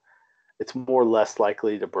it's more or less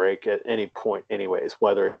likely to break at any point anyways,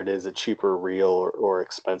 whether it is a cheaper reel or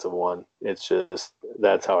expensive one. It's just,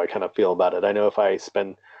 that's how I kind of feel about it. I know if I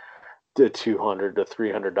spend the $200 to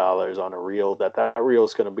 $300 on a reel, that reel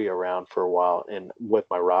is going to be around for a while. And with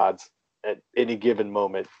my rods, at any given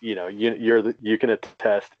moment, you can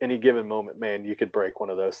attest, any given moment, man, you could break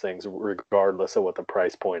one of those things regardless of what the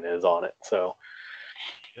price point is on it. So,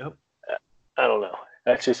 yep. I don't know.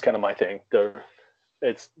 That's just kind of my thing.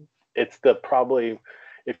 It's the probably,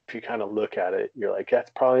 if you kind of look at it, you're like,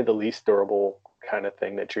 that's probably the least durable kind of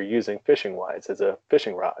thing that you're using fishing wise as a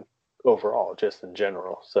fishing rod overall, just in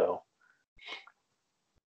general. So,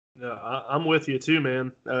 no, I'm with you too,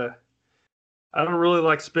 man. I don't really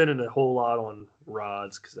like spending a whole lot on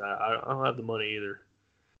rods because I don't have the money either.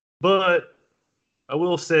 But I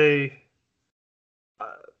will say,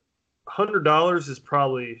 $100 is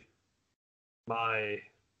probably my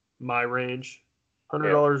range.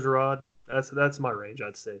 $100 a rod. That's my range,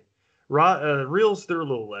 I'd say. Reels, they're a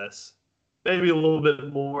little less, maybe a little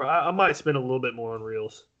bit more. I might spend a little bit more on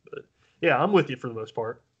reels, but yeah, I'm with you for the most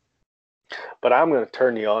part. But I'm going to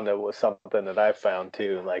turn you on to something that I found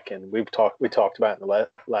too. Like, and we talked about in the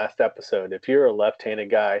last episode. If you're a left-handed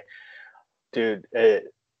guy, dude,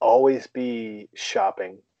 always be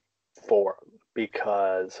shopping for them,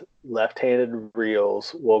 because left-handed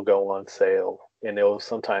reels will go on sale, and there will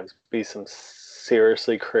sometimes be some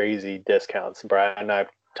seriously crazy discounts. Brad and I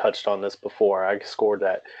touched on this before. I scored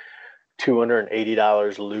that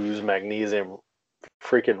 $280 Lew's magnesium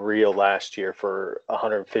freaking reel last year for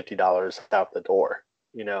 $150 out the door,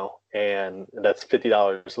 and that's $50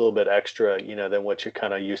 a little bit extra, than what you're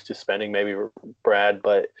kind of used to spending, maybe, Brad,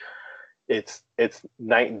 but it's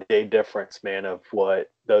night and day difference, man, of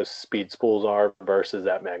what those speed spools are versus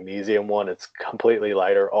that magnesium one. It's completely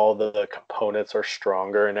lighter. All the components are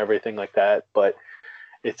stronger and everything like that, but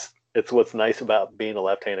it's what's nice about being a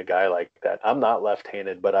left-handed guy like that. I'm not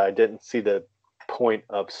left-handed, but I didn't see the point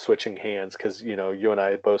of switching hands because, you and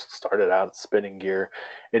I both started out in spinning gear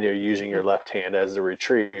and you're using your left hand as the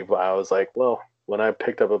retrieve. I was like, well, when I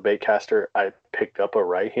picked up a baitcaster, I picked up a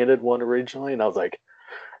right-handed one originally, and I was like,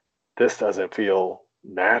 this doesn't feel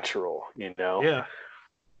natural, Yeah.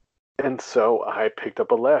 And so I picked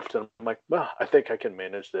up a left, and I'm like, well, I think I can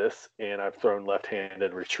manage this. And I've thrown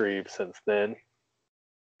left-handed retrieve since then.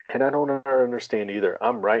 And I don't understand either.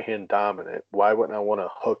 I'm right-hand dominant. Why wouldn't I want to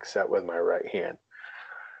hook set with my right hand?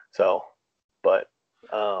 So, but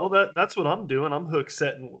well, that's what I'm doing. I'm hook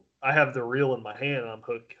setting. I have the reel in my hand, and I'm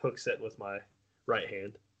hook setting with my right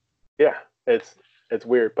hand. Yeah, it's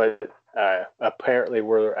weird, but apparently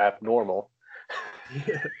we're abnormal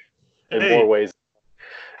in more ways.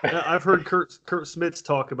 I've heard Kurt Smits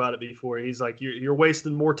talk about it before. He's like, you're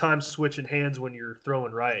wasting more time switching hands when you're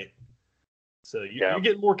throwing right. So you're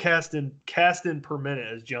getting more cast in per minute,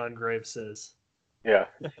 as John Graves says. Yeah,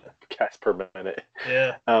 cast per minute.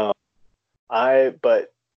 Yeah.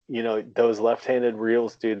 But those left-handed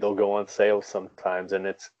reels, dude, they'll go on sale sometimes,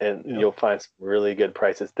 and you'll find some really good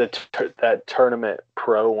prices. That Tournament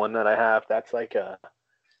Pro one that I have, that's like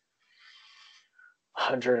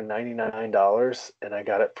 $199, and I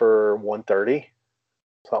got it for $130,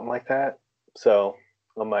 something like that. So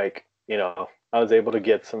I'm like, I was able to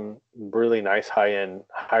get some really nice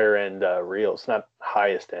higher end reels. Not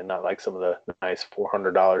highest end, not like some of the nice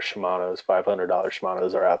 $400 Shimano's, $500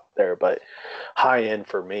 Shimano's are out there, but high end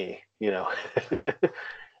for me,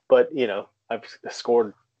 But I've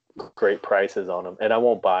scored great prices on them, and I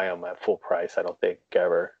won't buy them at full price, I don't think,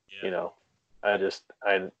 ever. Yeah. I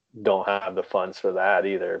don't have the funds for that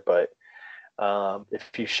either. But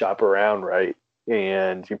if you shop around right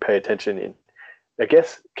and you pay attention, I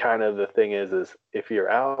guess kind of the thing is if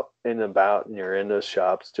you're out and about and you're in those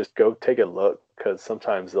shops, just go take a look, because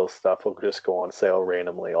sometimes those stuff will just go on sale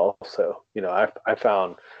randomly also. I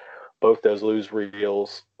found both those Lew's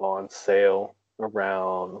reels on sale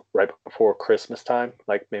around right before Christmas time,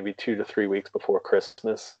 like maybe 2 to 3 weeks before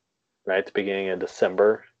Christmas, right at the beginning of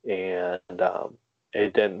December. And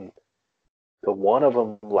it didn't, the one of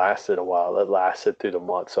them lasted a while. It lasted through the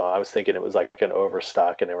month. So I was thinking it was like an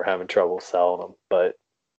overstock and they were having trouble selling them, but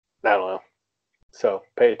I don't know. So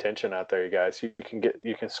pay attention out there, you guys. You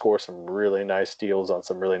can score some really nice deals on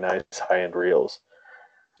some really nice high-end reels.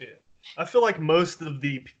 Yeah. I feel like most of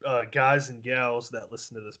the guys and gals that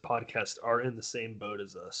listen to this podcast are in the same boat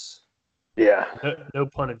as us. Yeah. No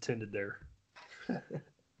pun intended there.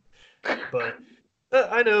 But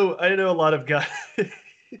I know a lot of guys.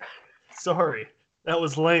 Sorry, that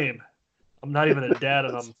was lame. I'm not even a dad,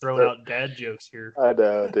 and I'm throwing out dad jokes here. I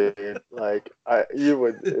know, dude. Like that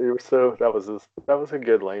was a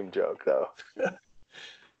good lame joke though.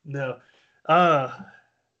 No.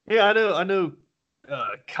 Yeah, I know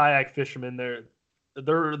kayak fishermen,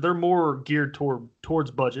 they're more geared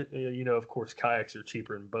towards budget. Of course, kayaks are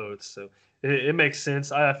cheaper than boats, so it makes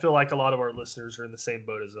sense. I feel like a lot of our listeners are in the same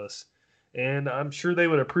boat as us, and I'm sure they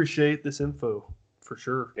would appreciate this info for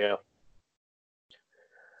sure. Yeah.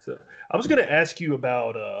 So I was going to ask you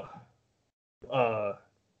about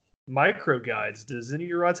micro guides. Does any of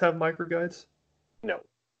your rods have micro guides? No.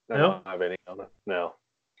 I No? don't have any on it. No.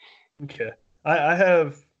 Okay. I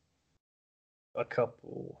have a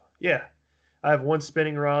couple. Yeah. I have one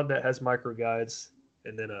spinning rod that has micro guides,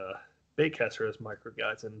 and then a baitcaster has micro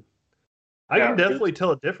guides, and I can definitely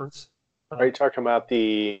tell a difference. Are you talking about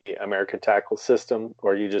the American Tackle system,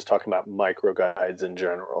 or are you just talking about micro guides in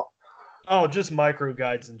general? Oh, just micro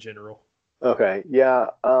guides in general. Okay. Yeah.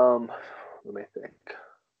 Let me think.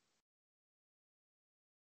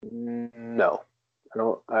 No, I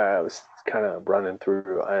don't. I was kind of running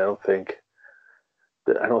through. I don't think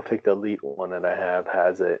the elite one that I have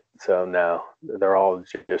has it. So no, they're all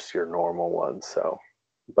just your normal ones. So,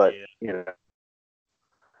 but Yeah.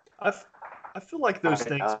 I feel like those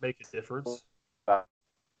things make a difference.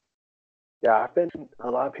 Yeah, a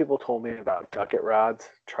lot of people told me about ducket rods.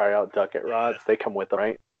 Try out ducket rods. They come with them,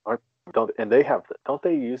 right? Don't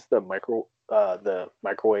they use the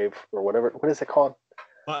microwave or whatever? What is it called?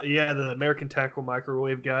 Yeah, the American Tackle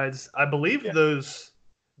microwave guides. I believe those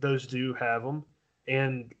do have them.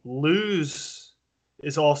 And Lew's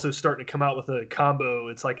is also starting to come out with a combo.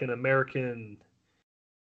 It's like an American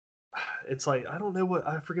it's like, I don't know what,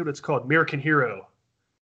 I forget what it's called, American Hero.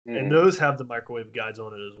 Mhm. And those have the microwave guides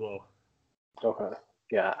on it as well. Okay.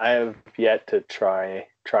 Yeah, I have yet to try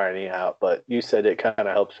any out, but you said it kind of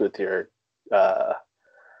helps with your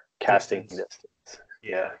casting distance.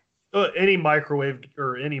 Yeah. Any microwave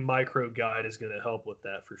or any micro guide is going to help with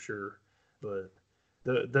that for sure. But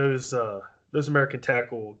those American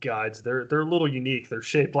Tackle guides, they're a little unique. They're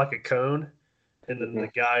shaped like a cone, and then the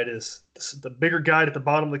guide is the bigger guide at the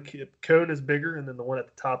bottom of the cone is bigger, and then the one at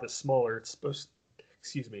the top is smaller. It's supposed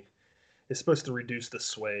to reduce the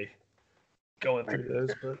sway going through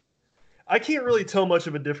those, but I can't really tell much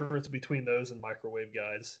of a difference between those and microwave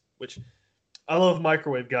guides, which I love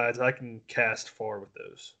microwave guides. I can cast far with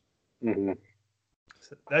those. Mm-hmm.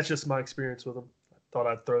 So that's just my experience with them. I thought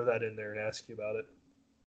I'd throw that in there and ask you about it.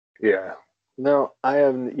 Yeah. No, I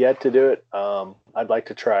haven't yet to do it. I'd like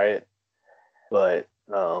to try it, but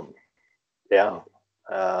yeah.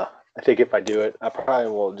 I think if I do it, I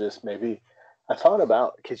probably will just maybe. I thought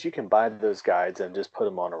about, because you can buy those guides and just put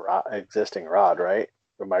them on a existing rod, right?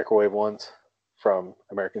 The microwave ones from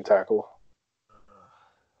American Tackle.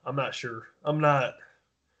 I'm not sure. I'm not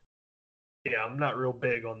real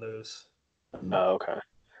big on those. Oh, okay.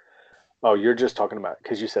 Oh, you're just talking about,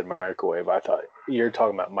 because you said microwave. I thought you're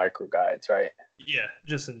talking about micro guides, right? Yeah,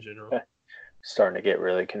 just in general. Starting to get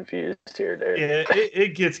really confused here, dude. Yeah,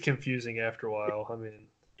 it gets confusing after a while. I mean,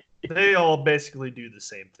 they all basically do the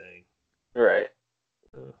same thing. Right.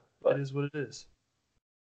 It is what it is.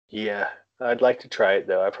 Yeah, I'd like to try it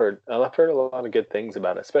though. I've heard a lot of good things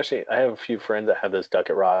about it. Especially, I have a few friends that have those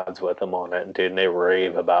Ducket rods with them on it, and dude, and they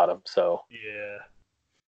rave about them. So yeah,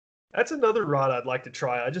 that's another rod I'd like to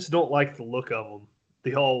try. I just don't like the look of them.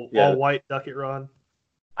 The all white Ducket rod.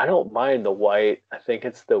 I don't mind the white. I think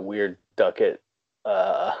it's the weird Ducket,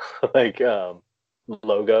 like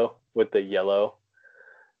logo with the yellow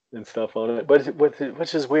and stuff on it, but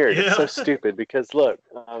which is weird. Yeah. It's so stupid because look,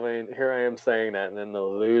 I mean, here I am saying that, and then the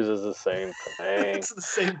Lose is the same thing. It's the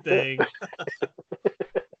same thing.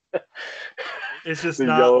 It's just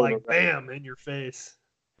not like bam in your face.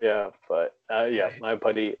 Yeah, but my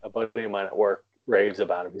buddy, a buddy of mine at work raves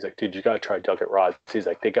about him. He's like, dude, you gotta try Ducket rods. He's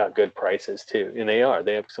like, they got good prices too, and they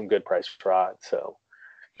have some good priced rods. So,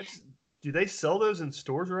 do they sell those in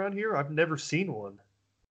stores around here? I've never seen one.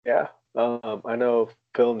 Yeah. I know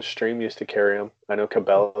Phil and Stream used to carry them. I know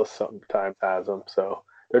Cabela's sometimes has them. So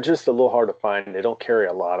they're just a little hard to find. They don't carry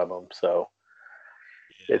a lot of them. So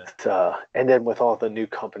it's and then with all the new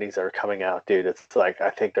companies that are coming out, dude, it's like I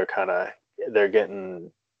think they're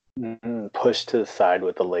getting pushed to the side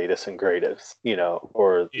with the latest and greatest,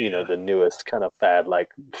 or the newest kind of fad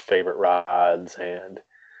like favorite rods and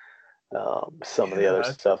some of the other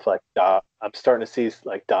stuff like I'm starting to see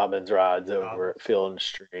like Dobbins rods over at Field and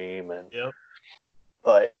Stream, and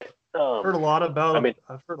but I've heard a lot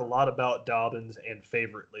about Dobbins and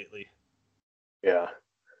Favorite lately. Yeah.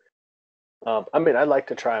 I mean, I'd like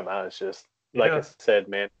to try them out. It's just like I said,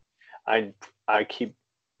 man. I'm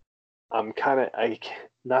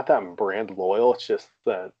not that I'm brand loyal. It's just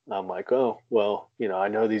that I'm like, oh well, I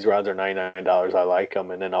know these rods are $99. I like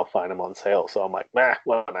them, and then I'll find them on sale. So I'm like, why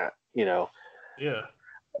not? Yeah.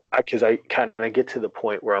 Because I kind of get to the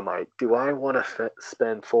point where I'm like, do I want to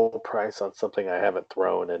spend full price on something I haven't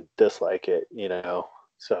thrown and dislike it?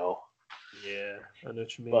 So. Yeah, I know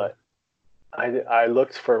what you mean. But I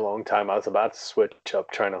looked for a long time. I was about to switch up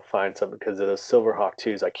trying to find something because of the Silverhawk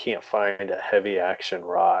 2s. I can't find a heavy action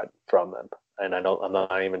rod from them, and I'm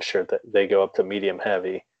not even sure that they go up to medium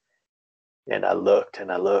heavy. And I looked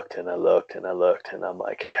and I looked and I looked and I looked, and I'm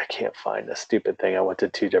like, I can't find this stupid thing. I went to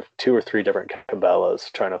two or three different Cabela's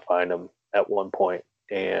trying to find them at one point,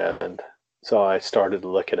 and so I started to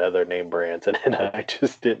look at other name brands, and then I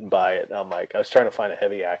just didn't buy it. I'm like, I was trying to find a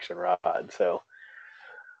heavy action rod, so.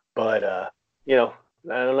 But I don't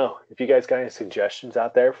know if you guys got any suggestions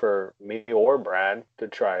out there for me or Brad to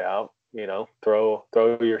try out. Throw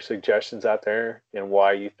your suggestions out there and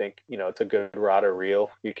why you think it's a good rod or reel.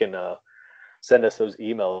 You can send us those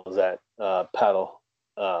emails at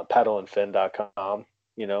paddleandfin.com,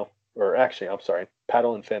 or actually, I'm sorry,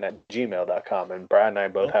 paddleandfin@gmail.com. And Brad and I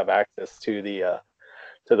both have access to the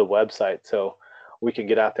website, so we can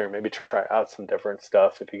get out there and maybe try out some different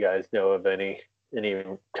stuff. If you guys know of any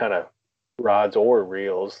kind of rods or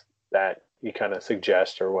reels that you kind of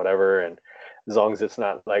suggest or whatever, and as long as it's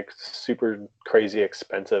not like super crazy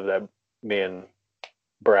expensive that me and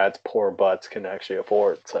Brad's poor butts can actually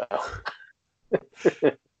afford. So.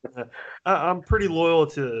 I'm pretty loyal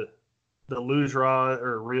to the Lose rod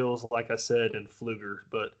or reels, like I said, and Pflueger,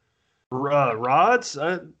 but rods,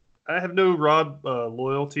 I have no rod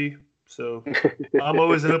loyalty, So I'm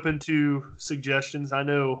always open to suggestions. I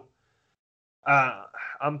know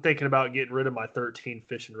I'm thinking about getting rid of my 13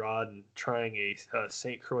 fishing rod and trying a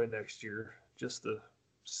St. Croix next year just to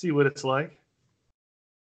see what it's like.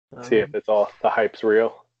 See if it's all the hype's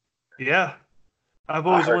real. Yeah. I've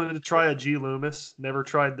always wanted to try a G Loomis. Never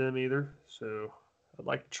tried them either. So I'd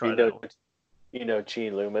like to try that one. You know, G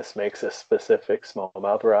Loomis makes a specific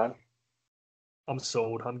smallmouth rod. I'm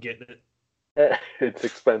sold. I'm getting it. It's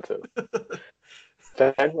expensive.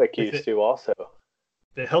 Fenwick used to also.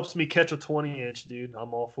 It helps me catch a 20-inch, dude.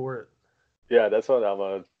 I'm all for it. Yeah, that's what I'm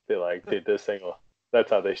going to be like. Dude, this thing will.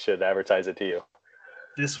 That's how they should advertise it to you.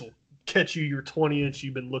 This will catch you your 20-inch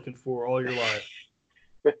you've been looking for all your life.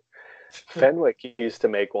 Fenwick used to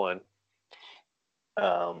make one.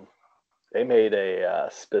 They made a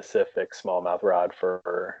specific smallmouth rod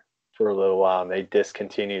for a little while, and they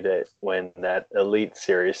discontinued it when that Elite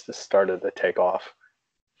series started to take off.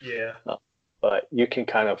 Yeah. But you can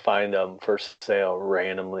kind of find them for sale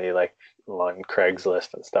randomly, like on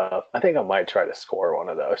Craigslist and stuff. I think I might try to score one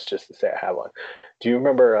of those just to say I have one. Do you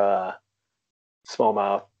remember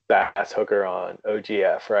smallmouth bass hooker on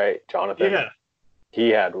OGF, right? Jonathan? Yeah. He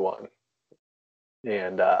had one.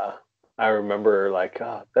 And I remember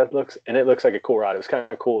it looks like a cool rod. It was kind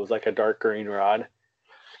of cool. It was like a dark green rod.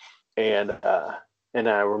 And I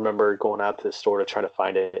remember going out to the store to try to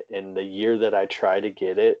find it. And the year that I tried to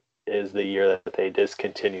get it is the year that they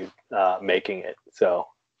discontinued making it. So,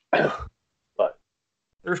 but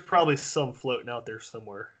there's probably some floating out there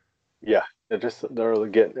somewhere. Yeah, they're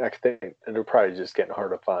getting. I think they're probably just getting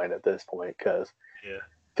hard to find at this point because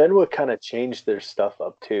Fenwick kind of changed their stuff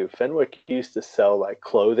up too. Fenwick used to sell like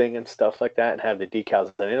clothing and stuff like that and have the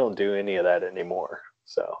decals, and they don't do any of that anymore.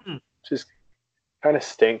 So just kind of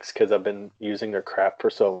stinks because I've been using their crap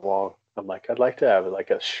for so long. I'm like, I'd like to have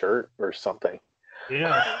like a shirt or something.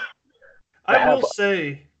 Yeah. I will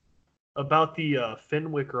say about the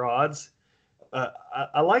Fenwick rods,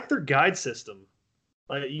 I like their guide system.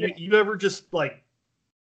 Like you ever just like,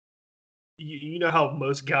 you know how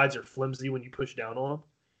most guides are flimsy when you push down on them?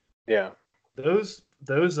 Yeah. Those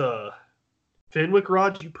Fenwick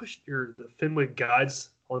rods, you push the Fenwick guides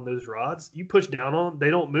on those rods, you push down on them, they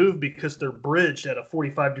don't move because they're bridged at a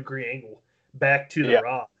 45-degree angle back to the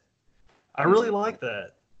rod. I really like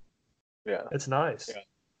that. Yeah. It's nice.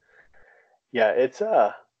 Yeah, it's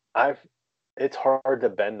it's hard to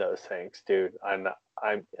bend those things, dude.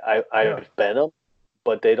 I've bent them,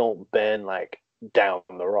 but they don't bend like down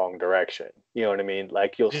the wrong direction. You know what I mean?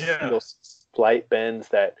 Like you'll slight bends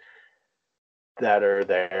that are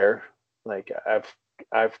there. Like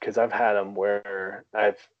I've had them where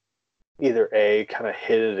I've either A, kind of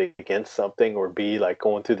hit it against something, or B, like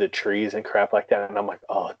going through the trees and crap like that. And I'm like,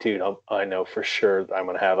 oh, dude, I know for sure I'm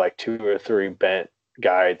going to have like 2 or 3 bent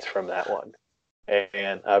guides from that one.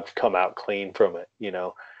 And I've come out clean from it, you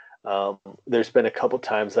know. There's been a couple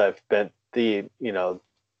times I've bent the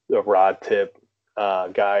rod tip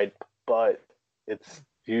guide, but it's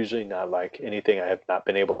usually not like anything I have not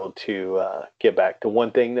been able to get back. The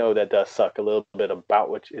one thing, though, that does suck a little bit about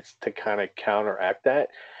which it's to kind of counteract that.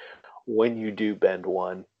 When you do bend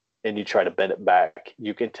one and you try to bend it back,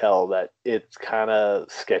 you can tell that it's kind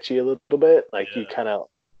of sketchy a little bit. Like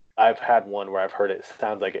I've had one where I've heard it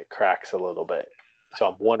sounds like it cracks a little bit. So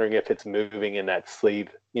I'm wondering if it's moving in that sleeve,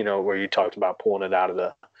 where you talked about pulling it out of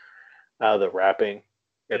the wrapping.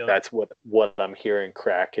 If that's what I'm hearing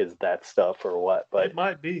crack is that stuff or what. But it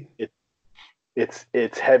might be. It's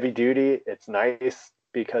heavy duty. It's nice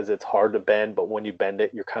because it's hard to bend, but when you bend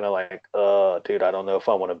it, you're kind of like, dude, I don't know if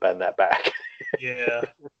I want to bend that back. Yeah.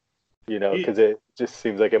 Because it just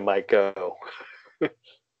seems like it might go.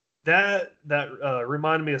 That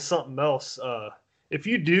reminded me of something else. If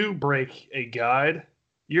you do break a guide,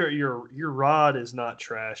 your rod is not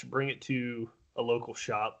trash. Bring it to a local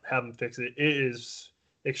shop, have them fix it. It is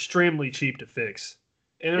extremely cheap to fix,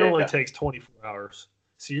 and it only takes 24 hours.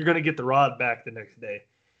 So you're going to get the rod back the next day.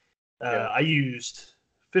 I used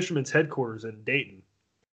Fisherman's Headquarters in Dayton,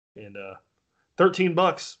 and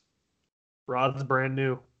 $13. Rod's brand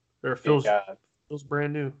new. Or feels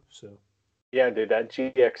brand new. So. Yeah, dude, that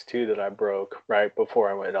GX2 that I broke right before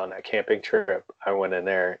I went on that camping trip, I went in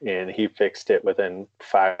there and he fixed it within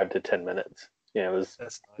 5 to 10 minutes. It was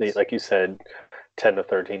nice. Like you said, $10 to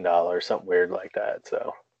 $13, something weird like that.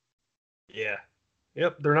 So, yeah,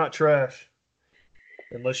 yep, they're not trash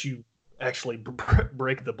unless you actually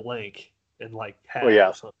break the blank in like half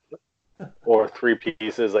or something, or 3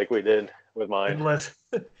 pieces like we did with mine.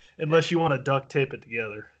 Unless you want to duct tape it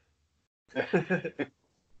together.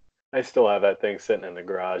 I still have that thing sitting in the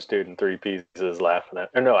garage, dude, in 3 pieces, laughing at.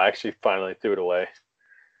 Or no, I actually finally threw it away.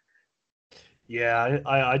 Yeah,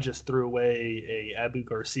 I just threw away a Abu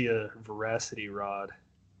Garcia Veracity rod.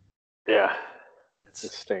 Yeah, it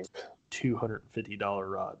It's stinks. $250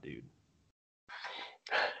 rod, dude.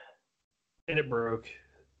 And it broke.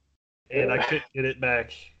 And I couldn't get it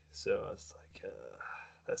back. So I was like,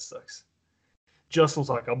 that sucks. Justin was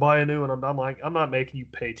like, I'll buy a new one. I'm like, I'm not making you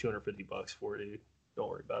pay $250 for it, dude. Don't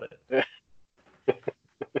worry about it.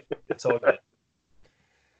 It's all good.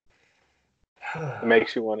 It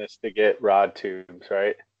makes you want us to get rod tubes,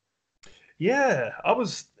 right? Yeah, I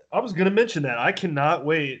was gonna mention that. I cannot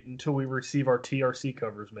wait until we receive our TRC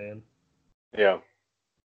covers, man. Yeah.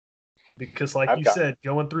 Because like I've you got- said,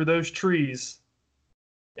 going through those trees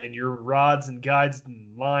and your rods and guides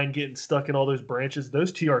and line getting stuck in all those branches,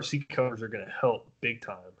 those TRC covers are gonna help big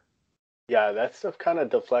time. Yeah, that stuff kind of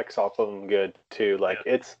deflects off of them good too. Like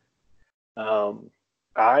it's,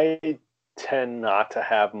 I tend not to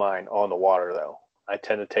have mine on the water though. I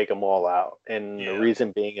tend to take them all out, and the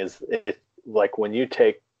reason being is like when you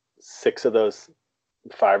take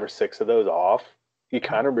 5 or 6 of those off, you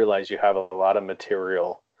kind of realize you have a lot of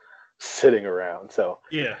material sitting around. So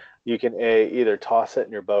Yeah. you can either toss it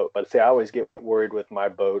in your boat, but see, I always get worried with my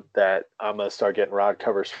boat that I'm gonna start getting rod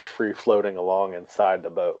covers free floating along inside the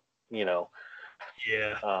boat. You know.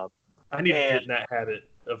 Yeah. I need to get in that habit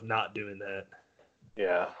of not doing that.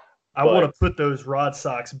 Yeah. I want to put those rod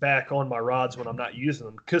socks back on my rods when I'm not using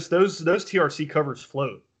them, because those TRC covers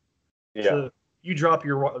float. Yeah. So you drop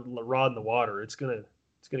your rod in the water, it's gonna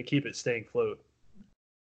keep it staying float.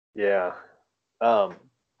 Yeah.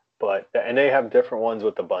 But and they have different ones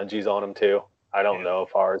with the bungees on them too. I don't know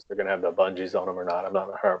if ours are gonna have the bungees on them or not. I'm not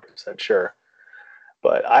 100% sure.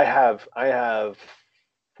 But I have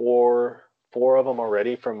 4 of them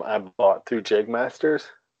already I bought through Jig Masters,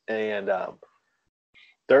 and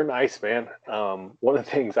they're nice, man. One of the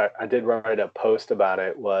things I did write a post about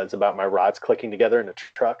it was about my rods clicking together in the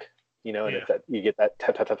truck, you know, and it's that you get that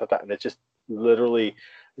tap, tap, tap, tap, tap, and it just literally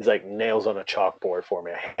is like nails on a chalkboard for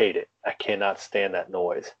me. I hate it. I cannot stand that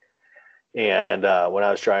noise. And when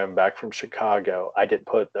I was driving back from Chicago, I did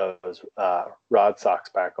put those rod socks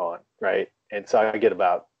back on, right? And so I get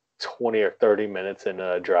about 20 or 30 minutes in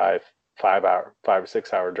a drive, 5 or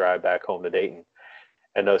 6 hour drive back home to Dayton,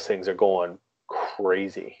 and those things are going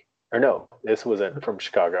crazy. Or no, this wasn't from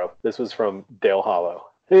Chicago. This was from Dale Hollow.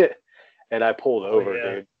 And I pulled over,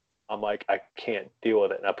 dude. I'm like, I can't deal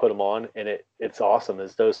with it. And I put them on, and it's awesome.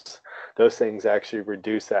 Is those things actually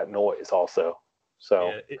reduce that noise also.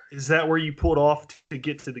 So is that where you pulled off to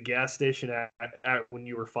get to the gas station at when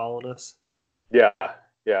you were following us? Yeah.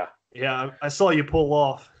 Yeah, I saw you pull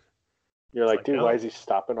off. You're like, dude, why is he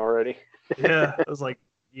stopping already? Yeah, I was like,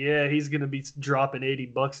 yeah, he's gonna be dropping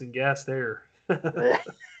 $80 in gas there.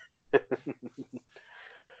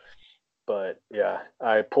 But yeah,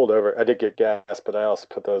 I pulled over. I did get gas, but I also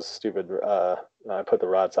put those stupid. I put the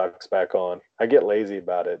rod socks back on. I get lazy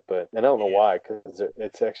about it, but and I don't know why, because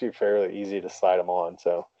it's actually fairly easy to slide them on.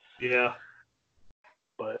 So yeah.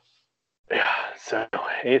 But yeah. So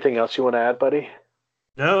anything else you want to add, buddy?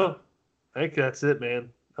 No, I think that's it, man.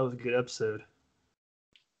 That was a good episode.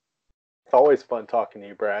 It's always fun talking to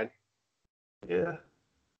you, Brad. Yeah.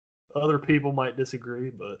 Other people might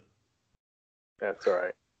disagree, but that's all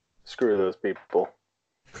right. Screw those people.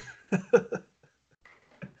 It's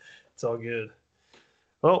all good.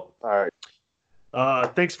 Well, all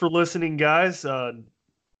right. Thanks for listening, guys.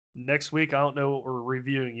 Next week, I don't know what we're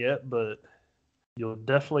reviewing yet, but you'll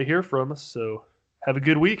definitely hear from us. So have a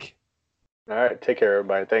good week. All right. Take care,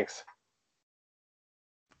 everybody. Thanks.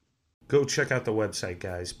 Go check out the website,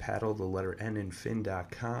 guys. Paddle, the letter N in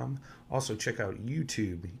fin.com. Also check out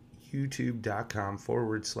YouTube,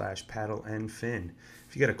 youtube.com/paddle-n-fin.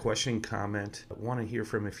 If you got a question, comment, want to hear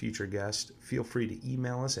from a future guest, feel free to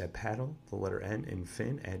email us at paddle, the letter N in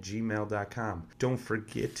fin@gmail.com. Don't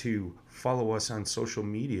forget to follow us on social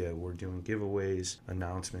media. We're doing giveaways,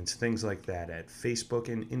 announcements, things like that at Facebook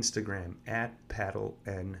and Instagram at Paddle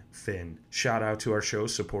and Fin. Shout out to our show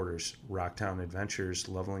supporters, Rocktown Adventures,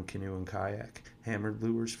 Loveland Canoe and Kayak, Hammered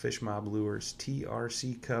Lures, Fish Mob Lures,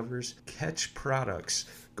 TRC Covers, Catch Products.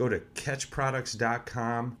 Go to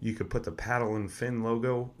catchproducts.com. You can put the Paddle and Fin logo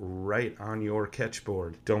right on your catch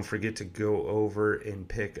board. Don't forget to go over and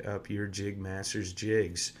pick up your Jig Masters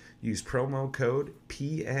jigs. Use promo code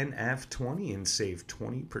PNF20 and save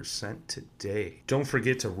 20% today. Don't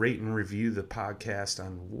forget to rate and review the podcast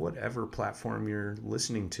on whatever platform you're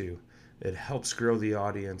listening to. It helps grow the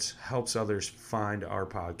audience, helps others find our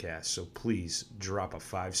podcast. So please drop a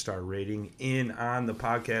 5-star rating in on the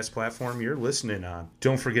podcast platform you're listening on.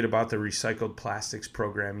 Don't forget about the recycled plastics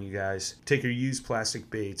program, you guys. Take your used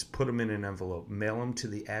plastic baits, put them in an envelope, mail them to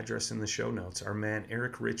the address in the show notes. Our man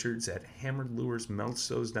Eric Richards at Hammered Lures melts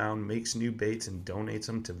those down, makes new baits, and donates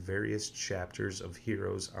them to various chapters of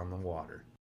Heroes on the Water.